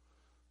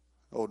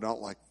 Oh, not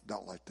like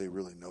they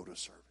really know to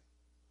serve Him.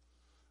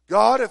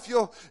 God, if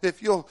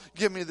you'll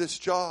give me this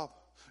job.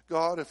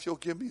 God, if you'll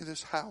give me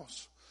this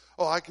house.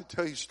 Oh, I could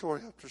tell you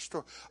story after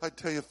story. I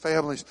tell you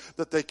families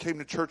that they came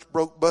to church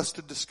broke,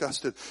 busted,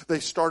 disgusted. They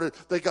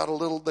got a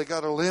limp,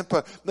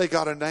 they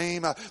got a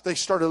name. They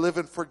started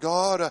living for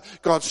God.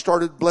 God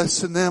started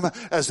blessing them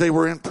as they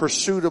were in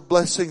pursuit of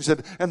blessings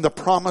and the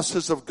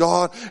promises of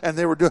God. And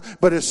they were doing,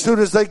 but as soon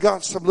as they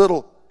got some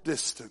little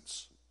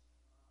distance,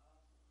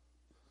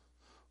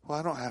 well,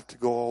 I don't have to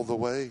go all the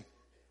way.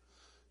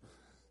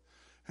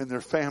 And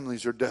their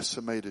families are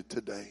decimated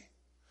today.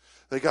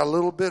 They got a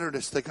little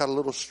bitterness. They got a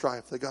little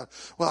strife.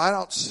 Well, I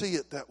don't see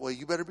it that way.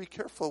 You better be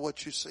careful of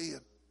what you see.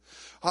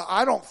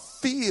 I don't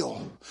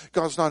feel.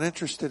 God's not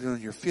interested in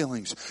your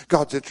feelings.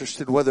 God's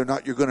interested in whether or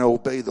not you're going to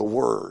obey the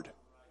word.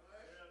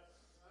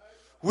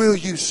 Will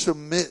you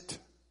submit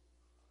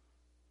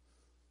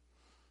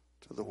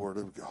to the word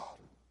of God?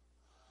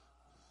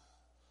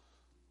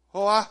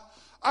 Oh,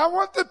 I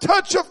want the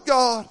touch of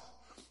God.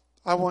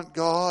 I want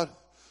God.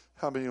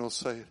 How many will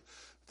say it?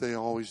 They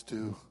always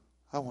do.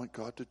 I want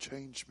God to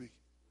change me.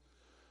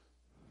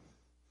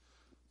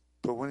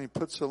 But when He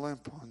puts a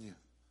limp on you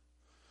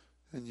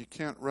and you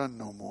can't run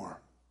no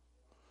more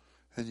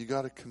and you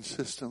got to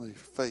consistently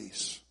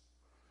face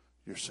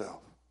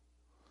yourself.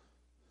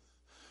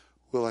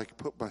 Will I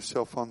put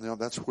myself on the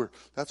altar?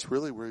 That's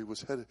really where He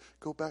was headed.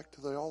 Go back to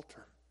the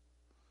altar.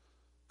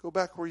 Go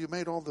back where you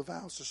made all the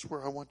vows. This is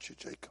where I want you,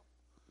 Jacob.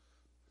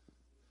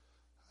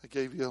 I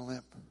gave you a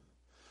limp.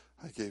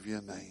 I gave you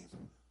a name.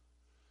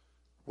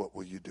 What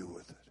will you do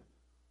with it?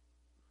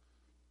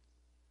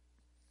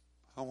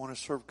 I want to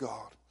serve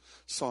God.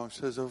 Song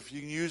says, oh, if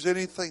you can use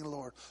anything,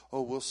 Lord,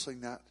 oh, we'll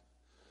sing that.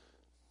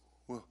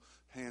 Well,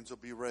 hands will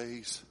be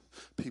raised.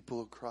 People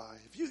will cry.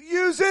 If you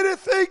use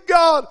anything,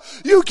 God,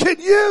 you can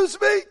use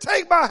me.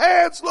 Take my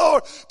hands,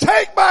 Lord.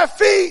 Take my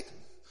feet.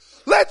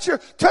 Let your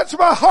touch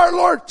my heart,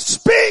 Lord.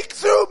 Speak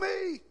through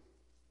me.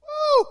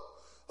 Woo.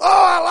 Oh,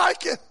 I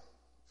like it.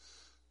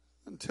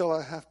 Until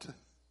I have to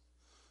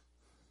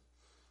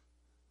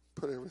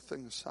put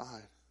everything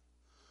aside.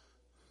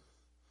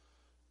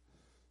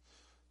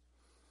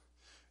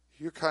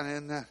 You're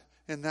kind of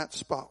in that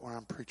spot where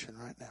I'm preaching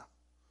right now.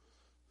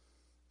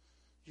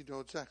 You know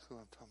exactly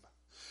what I'm talking about.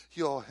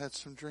 You all had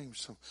some dreams,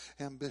 some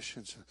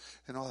ambitions,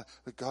 and all that.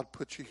 But God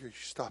put you here. He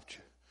stopped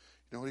you.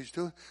 You know what He's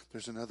doing?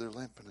 There's another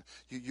limp. And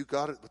you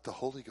got it with the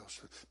Holy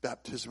Ghost.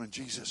 Baptism in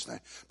Jesus' name.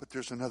 But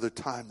there's another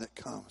time that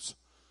comes.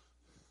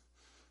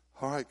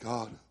 All right,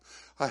 God.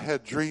 I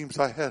had dreams.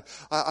 I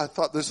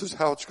thought this is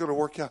how it's going to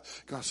work out.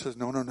 God says,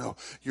 no.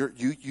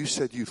 You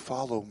said you'd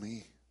follow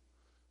me.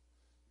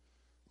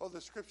 Oh,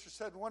 the scripture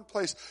said in one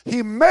place,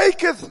 He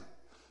maketh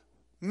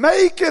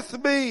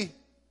me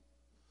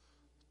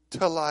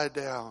to lie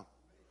down.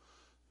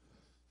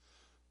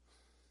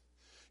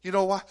 You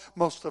know why?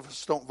 Most of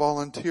us don't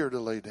volunteer to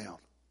lay down.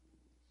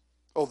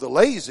 Oh, the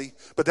lazy,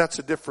 but that's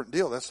a different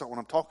deal. That's not what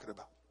I'm talking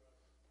about.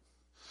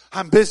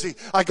 I'm busy.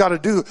 I got to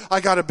do. I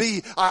got to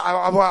be.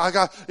 I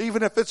got,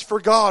 even if it's for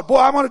God. Boy,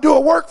 I'm going to do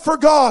a work for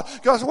God.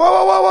 God says,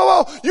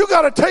 whoa. You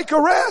got to take a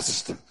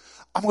rest.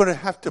 I'm going to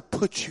have to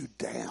put you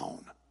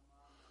down.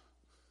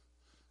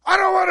 I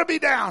don't want to be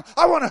down.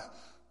 I want to.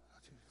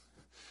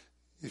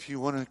 If you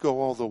want to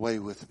go all the way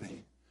with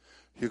me,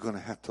 you're going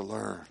to have to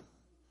learn.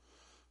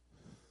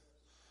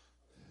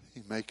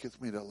 He maketh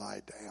me to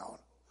lie down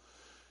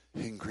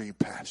in green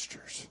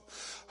pastures.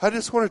 I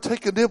just want to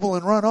take a nibble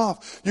and run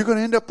off. You're going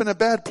to end up in a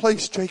bad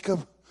place,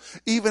 Jacob,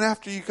 even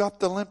after you got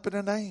the limp and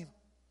a name.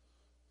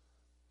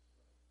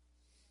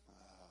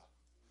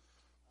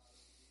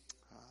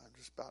 I'm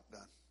just about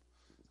done.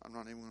 I'm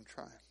not even going to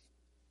try.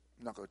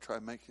 I'm not going to try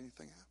and make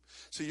anything happen.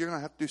 So you're going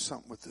to have to do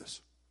something with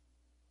this.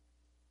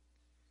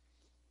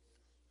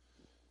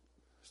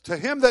 To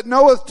him that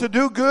knoweth to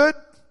do good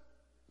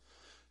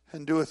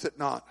and doeth it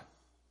not,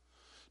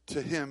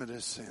 to him it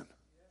is sin.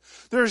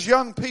 There's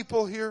young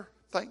people here.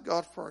 Thank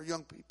God for our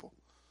young people.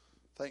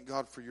 Thank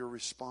God for your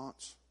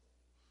response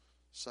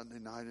Sunday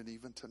night and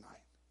even tonight.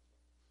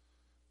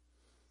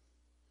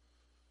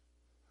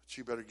 But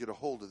you better get a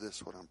hold of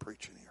this, what I'm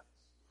preaching here.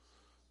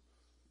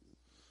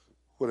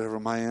 Whatever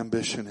my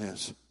ambition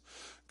is,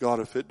 God,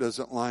 if it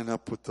doesn't line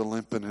up with the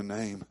limp in a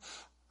name,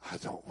 I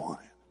don't want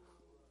it.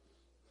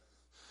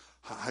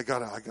 I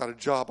got a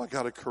job. I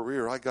got a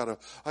career. I got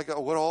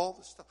what all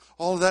the stuff.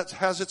 All of that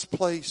has its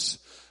place.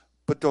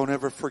 But don't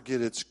ever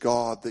forget it's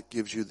God that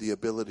gives you the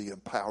ability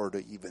and power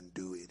to even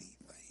do anything.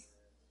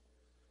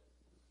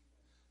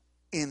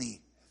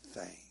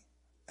 Anything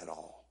at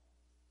all.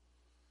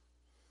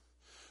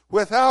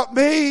 Without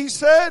me, he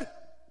said,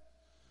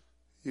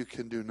 you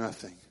can do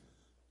nothing.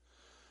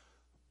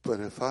 But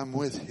if I'm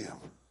with him,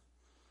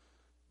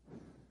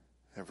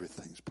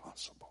 everything's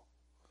possible.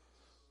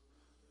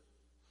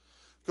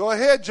 Go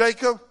ahead,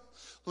 Jacob.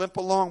 Limp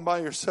along by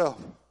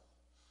yourself.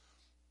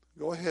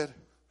 Go ahead.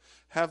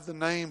 Have the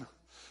name,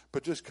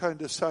 but just kind of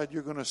decide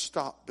you're going to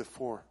stop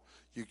before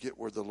you get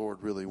where the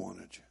Lord really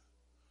wanted you.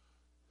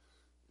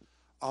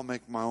 I'll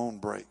make my own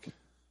break.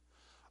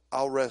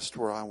 I'll rest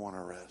where I want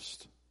to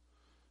rest.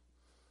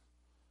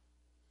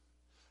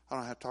 I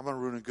don't have time. I'm going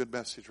to ruin a good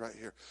message right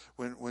here.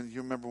 When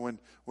you remember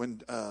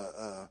when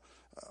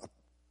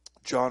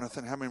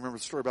Jonathan, how many remember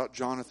the story about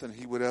Jonathan?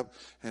 He went up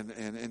and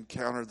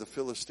encountered the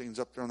Philistines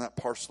up there on that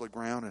parcel of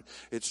ground, and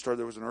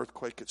there was an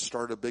earthquake. It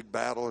started a big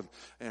battle,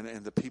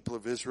 and the people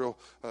of Israel,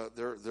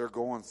 they're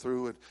going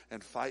through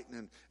and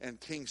fighting, and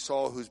King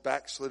Saul, who's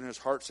backslid in his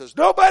heart, says,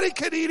 nobody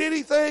can eat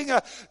anything.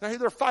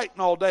 They're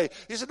fighting all day.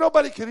 He said,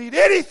 nobody can eat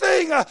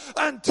anything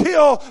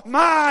until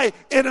my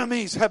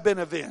enemies have been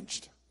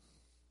avenged.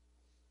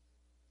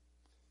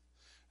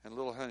 And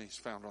little honey's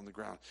found on the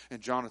ground.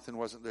 And Jonathan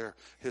wasn't there,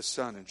 his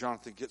son. And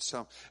Jonathan gets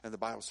some. And the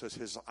Bible says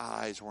his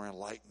eyes were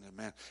enlightened. And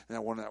man, and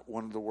that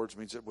one of the words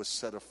means it was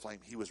set aflame.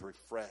 He was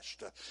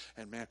refreshed.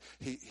 And man,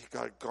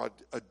 God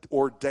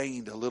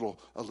ordained a little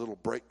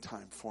break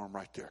time for him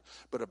right there.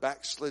 But a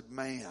backslid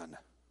man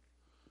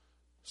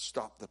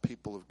stopped the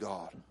people of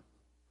God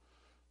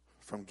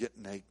from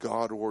getting a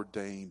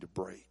God-ordained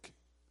break.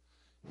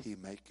 He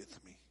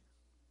maketh me.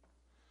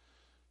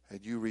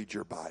 And you read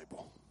your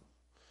Bible.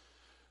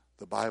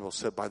 The Bible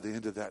said by the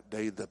end of that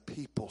day, the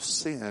people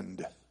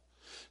sinned.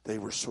 They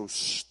were so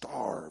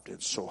starved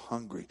and so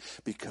hungry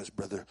because,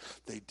 brother,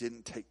 they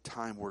didn't take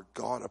time where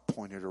God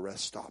appointed a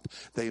rest stop.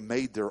 They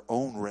made their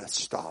own rest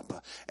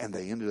stop, and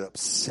they ended up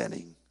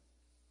sinning.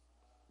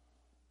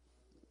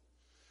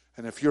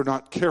 And if you're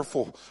not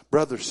careful,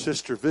 brother,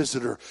 sister,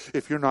 visitor,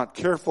 if you're not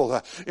careful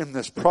in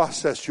this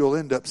process, you'll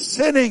end up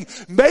sinning,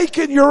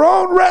 making your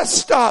own rest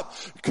stop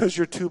because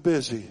you're too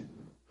busy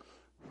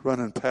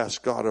running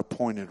past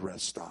God-appointed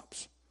rest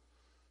stops.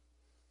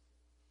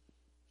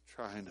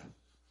 Trying to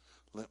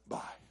limp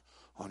by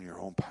on your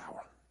own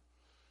power.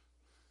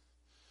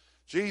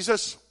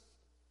 Jesus,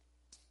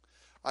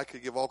 I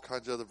could give all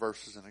kinds of other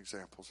verses and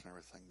examples and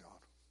everything, God.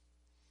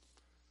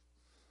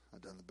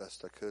 I've done the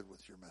best I could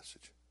with your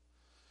message.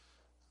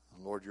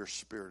 Lord, your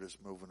Spirit is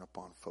moving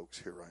upon folks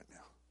here right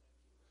now.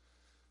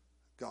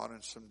 God,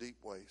 in some deep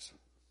ways.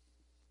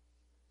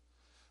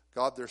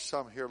 God, there's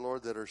some here,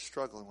 Lord, that are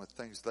struggling with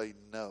things they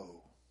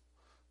know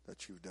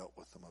that you've dealt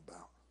with them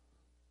about.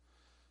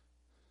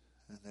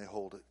 And they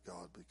hold it,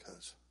 God,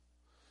 because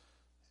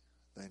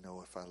they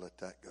know if I let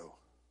that go,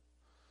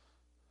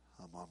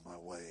 I'm on my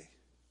way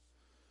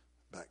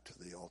back to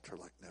the altar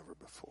like never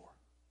before.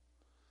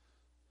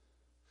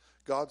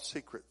 God,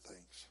 secret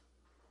things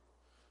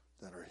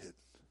that are hidden.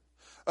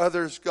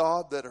 Others,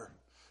 God, that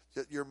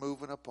you're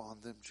moving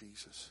upon them,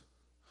 Jesus,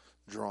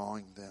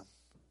 drawing them.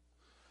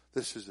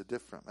 This is a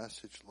different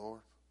message,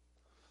 Lord,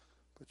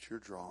 but you're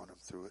drawing them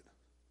through it.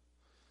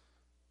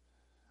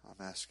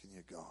 I'm asking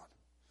you, God,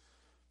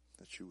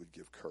 that you would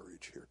give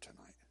courage here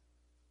tonight.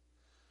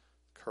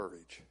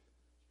 Courage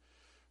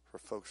for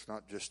folks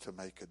not just to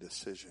make a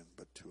decision,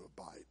 but to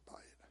abide by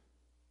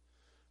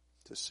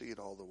it. To see it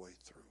all the way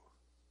through.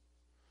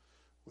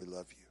 We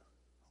love you.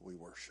 We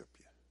worship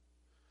you.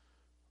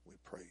 We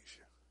praise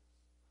you.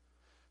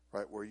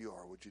 Right where you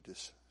are, would you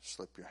just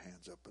slip your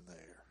hands up in the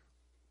air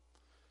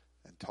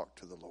and talk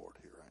to the Lord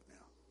here right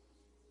now?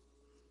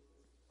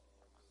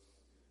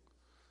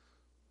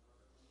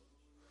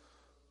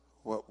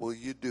 What will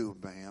you do,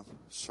 ma'am,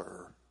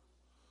 sir,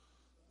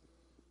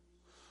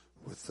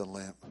 with the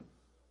limp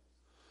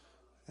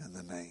and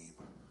the name?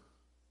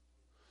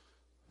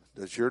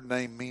 Does your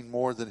name mean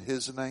more than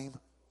his name?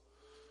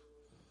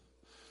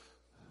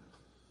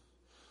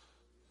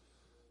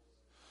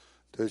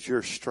 Does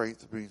your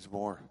strength mean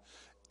more?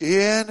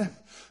 In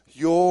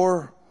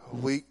your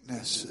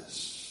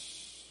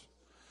weaknesses,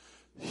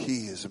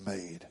 he is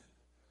made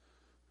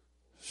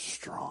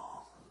strong.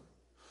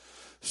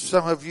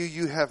 Some of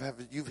you've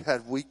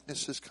had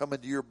weaknesses come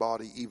into your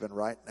body even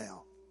right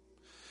now.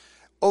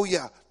 Oh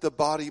yeah, the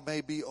body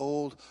may be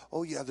old.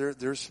 Oh yeah,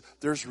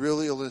 there's real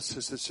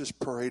illnesses that's just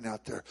parading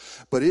out there.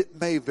 But it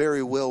may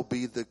very well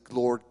be the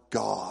Lord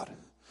God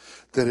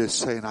that is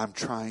saying, I'm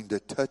trying to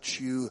touch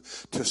you,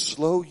 to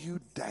slow you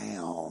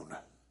down,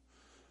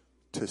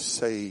 to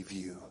save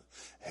you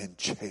and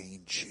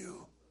change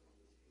you.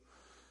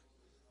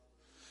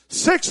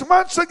 6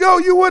 months ago,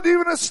 you wouldn't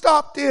even have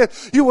stopped in.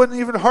 You wouldn't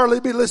even hardly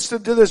be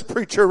listening to this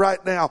preacher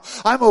right now.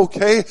 I'm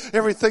okay.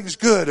 Everything's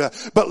good.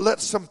 But let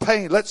some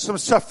pain, let some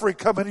suffering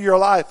come into your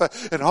life.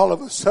 And all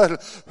of a sudden,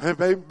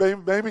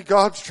 maybe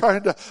God's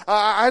trying to,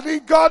 I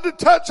need God to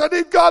touch. I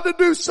need God to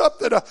do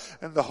something.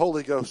 And the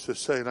Holy Ghost is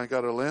saying, I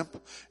got a limp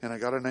and I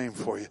got a name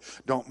for you.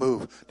 Don't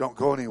move. Don't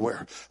go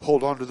anywhere.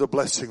 Hold on to the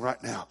blessing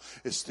right now.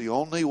 It's the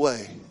only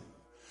way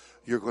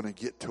you're going to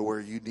get to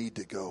where you need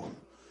to go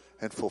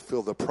and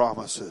fulfill the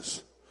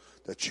promises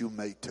that you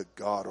made to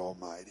God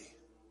Almighty.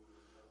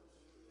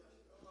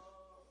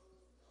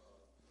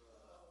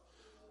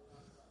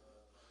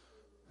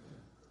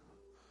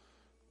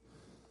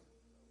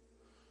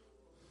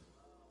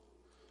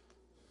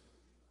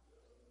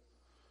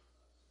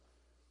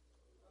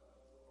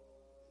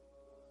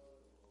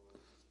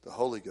 The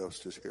Holy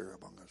Ghost is here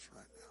among us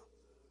right now.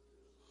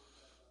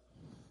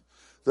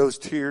 Those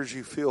tears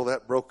you feel,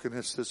 that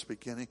brokenness this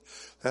beginning,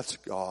 that's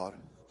God.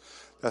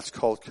 That's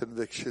called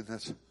conviction.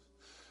 That's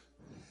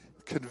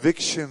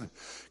conviction.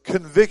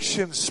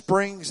 Conviction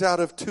springs out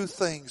of two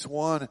things.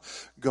 One,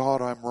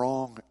 God, I'm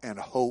wrong. And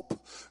hope,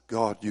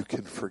 God, you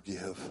can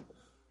forgive.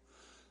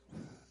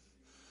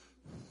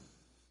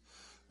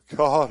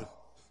 God,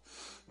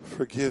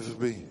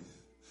 forgive me.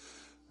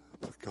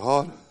 But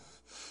God,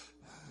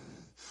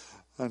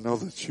 I know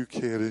that you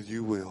can and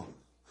you will.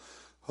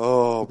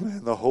 Oh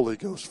man, the Holy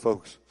Ghost,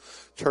 folks.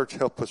 Church,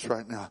 help us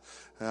right now.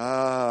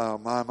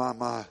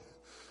 My.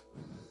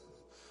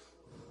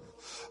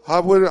 I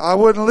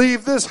wouldn't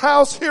leave this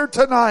house here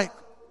tonight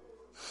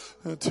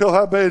until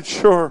I made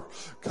sure,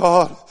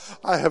 God,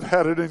 I have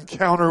had an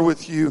encounter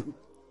with you.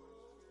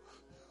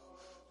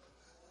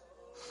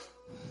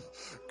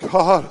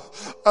 God,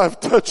 I've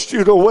touched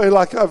you in a way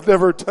like I've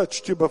never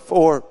touched you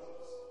before.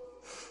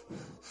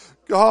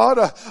 God,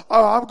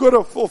 I'm going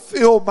to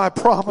fulfill my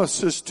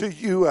promises to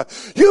you.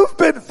 You've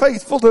been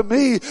faithful to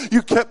me.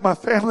 You kept my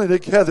family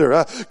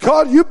together.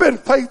 God, you've been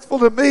faithful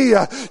to me.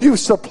 You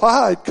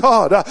supplied,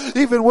 God,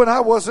 even when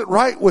I wasn't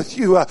right with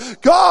you.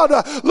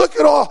 God, look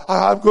at all.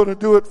 I'm going to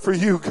do it for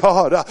you,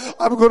 God.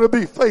 I'm going to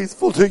be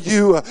faithful to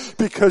you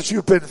because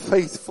you've been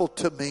faithful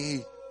to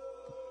me.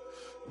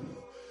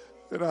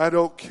 And I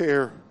don't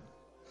care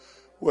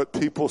what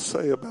people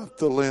say about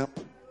the limp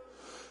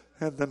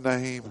and the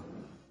name.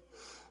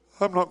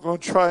 I'm not going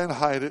to try and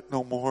hide it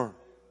no more.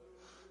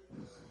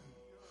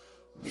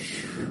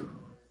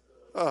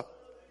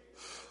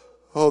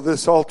 Oh,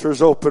 this altar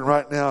is open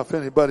right now. If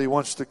anybody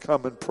wants to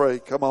come and pray,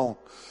 come on.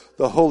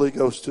 The Holy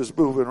Ghost is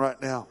moving right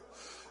now.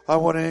 I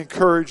want to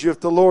encourage you, if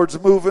the Lord's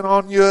moving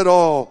on you at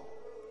all,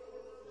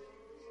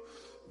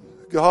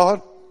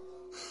 God,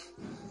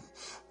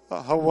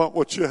 I want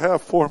what you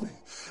have for me.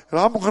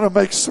 And I'm going to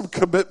make some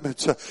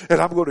commitments,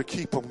 and I'm going to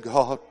keep them,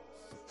 God.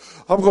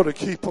 I'm going to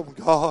keep them,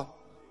 God.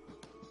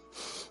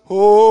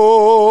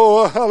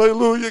 Oh,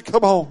 hallelujah.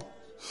 Come on.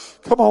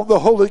 Come on, the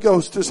Holy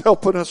Ghost is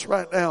helping us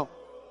right now.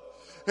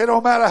 It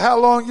don't matter how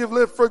long you've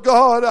lived for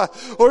God,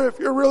 or if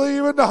you're really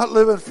even not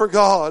living for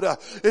God.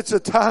 It's a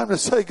time to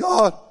say,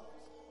 God,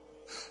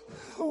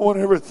 I want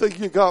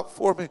everything you got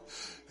for me.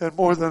 And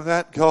more than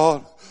that,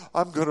 God,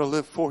 I'm going to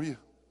live for you.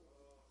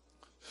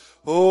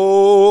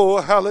 Oh,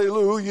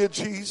 hallelujah,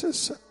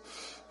 Jesus.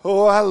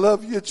 Oh, I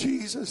love you,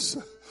 Jesus.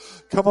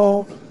 Come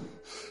on.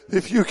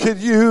 If you can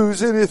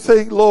use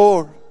anything,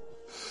 Lord,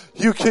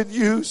 you can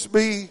use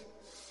me.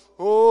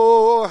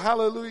 Oh,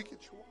 hallelujah.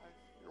 Get your wife.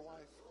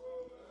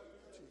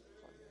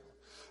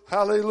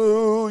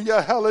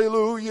 Hallelujah,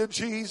 hallelujah,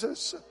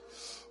 Jesus.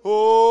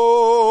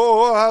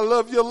 Oh, I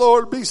love you,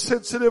 Lord. Be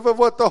sensitive of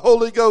what the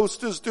Holy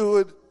Ghost is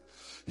doing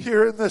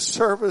here in this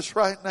service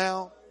right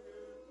now.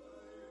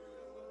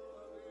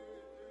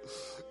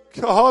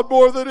 God,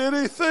 more than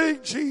anything,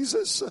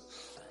 Jesus.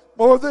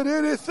 More than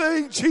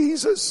anything,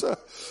 Jesus.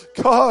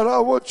 God, I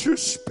want your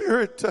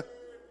Spirit to...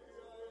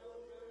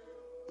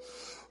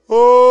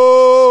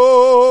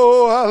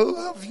 Oh, I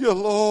love you,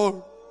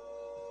 Lord.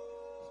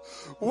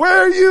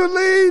 Where you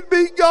lead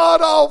me,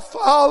 God, I'll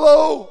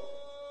follow.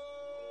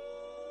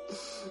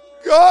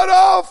 God,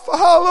 I'll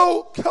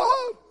follow.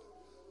 God.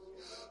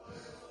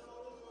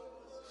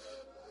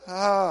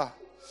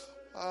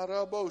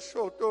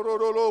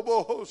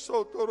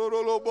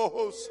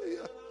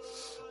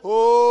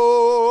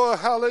 Oh,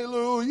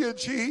 hallelujah,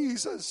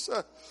 Jesus.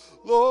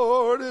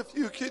 Lord, if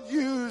you can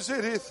use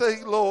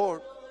anything,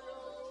 Lord.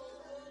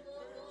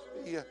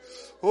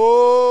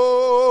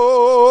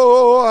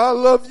 Oh, I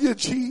love you,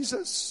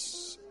 Jesus.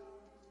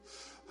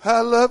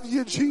 I love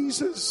you,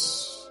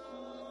 Jesus.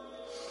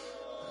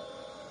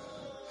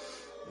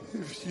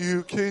 If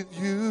you can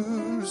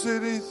use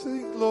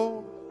anything,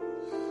 Lord,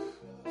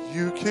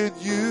 you can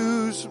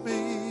use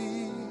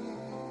me.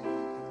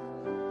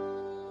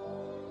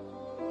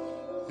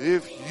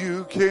 If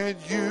you can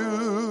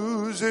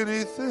use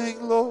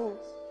anything, Lord,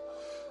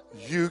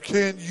 you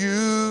can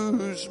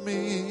use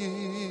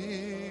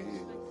me.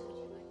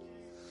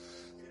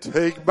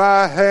 Take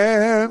my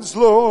hands,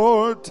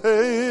 Lord,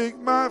 take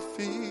my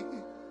feet.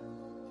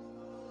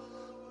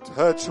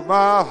 Touch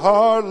my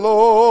heart,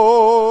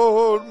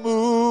 Lord,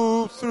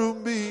 move through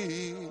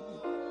me.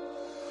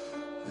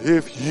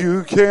 If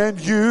you can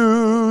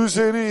use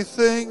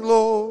anything,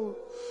 Lord,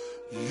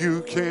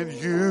 you can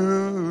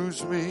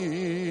use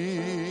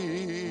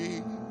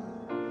me.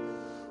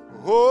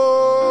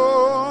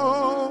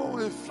 Oh,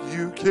 if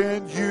you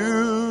can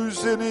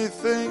use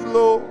anything,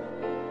 Lord,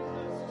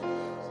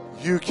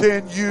 you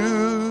can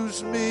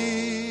use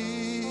me.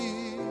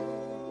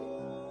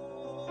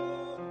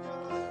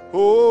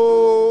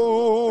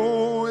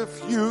 Oh,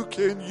 if you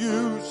can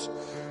use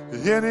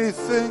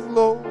anything,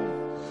 Lord,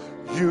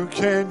 you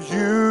can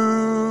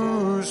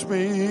use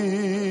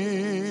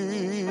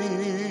me.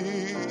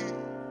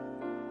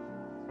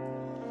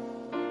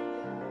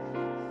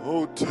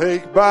 Oh,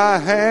 take my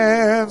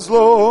hands,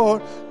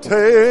 Lord,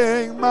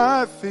 take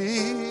my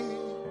feet.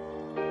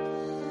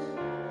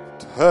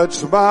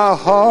 Touch my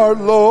heart,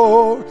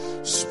 Lord,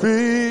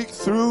 speak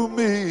through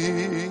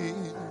me.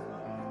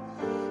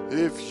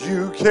 If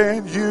you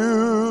can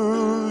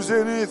use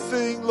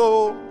anything,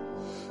 Lord,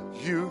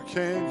 you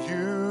can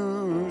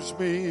use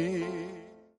me.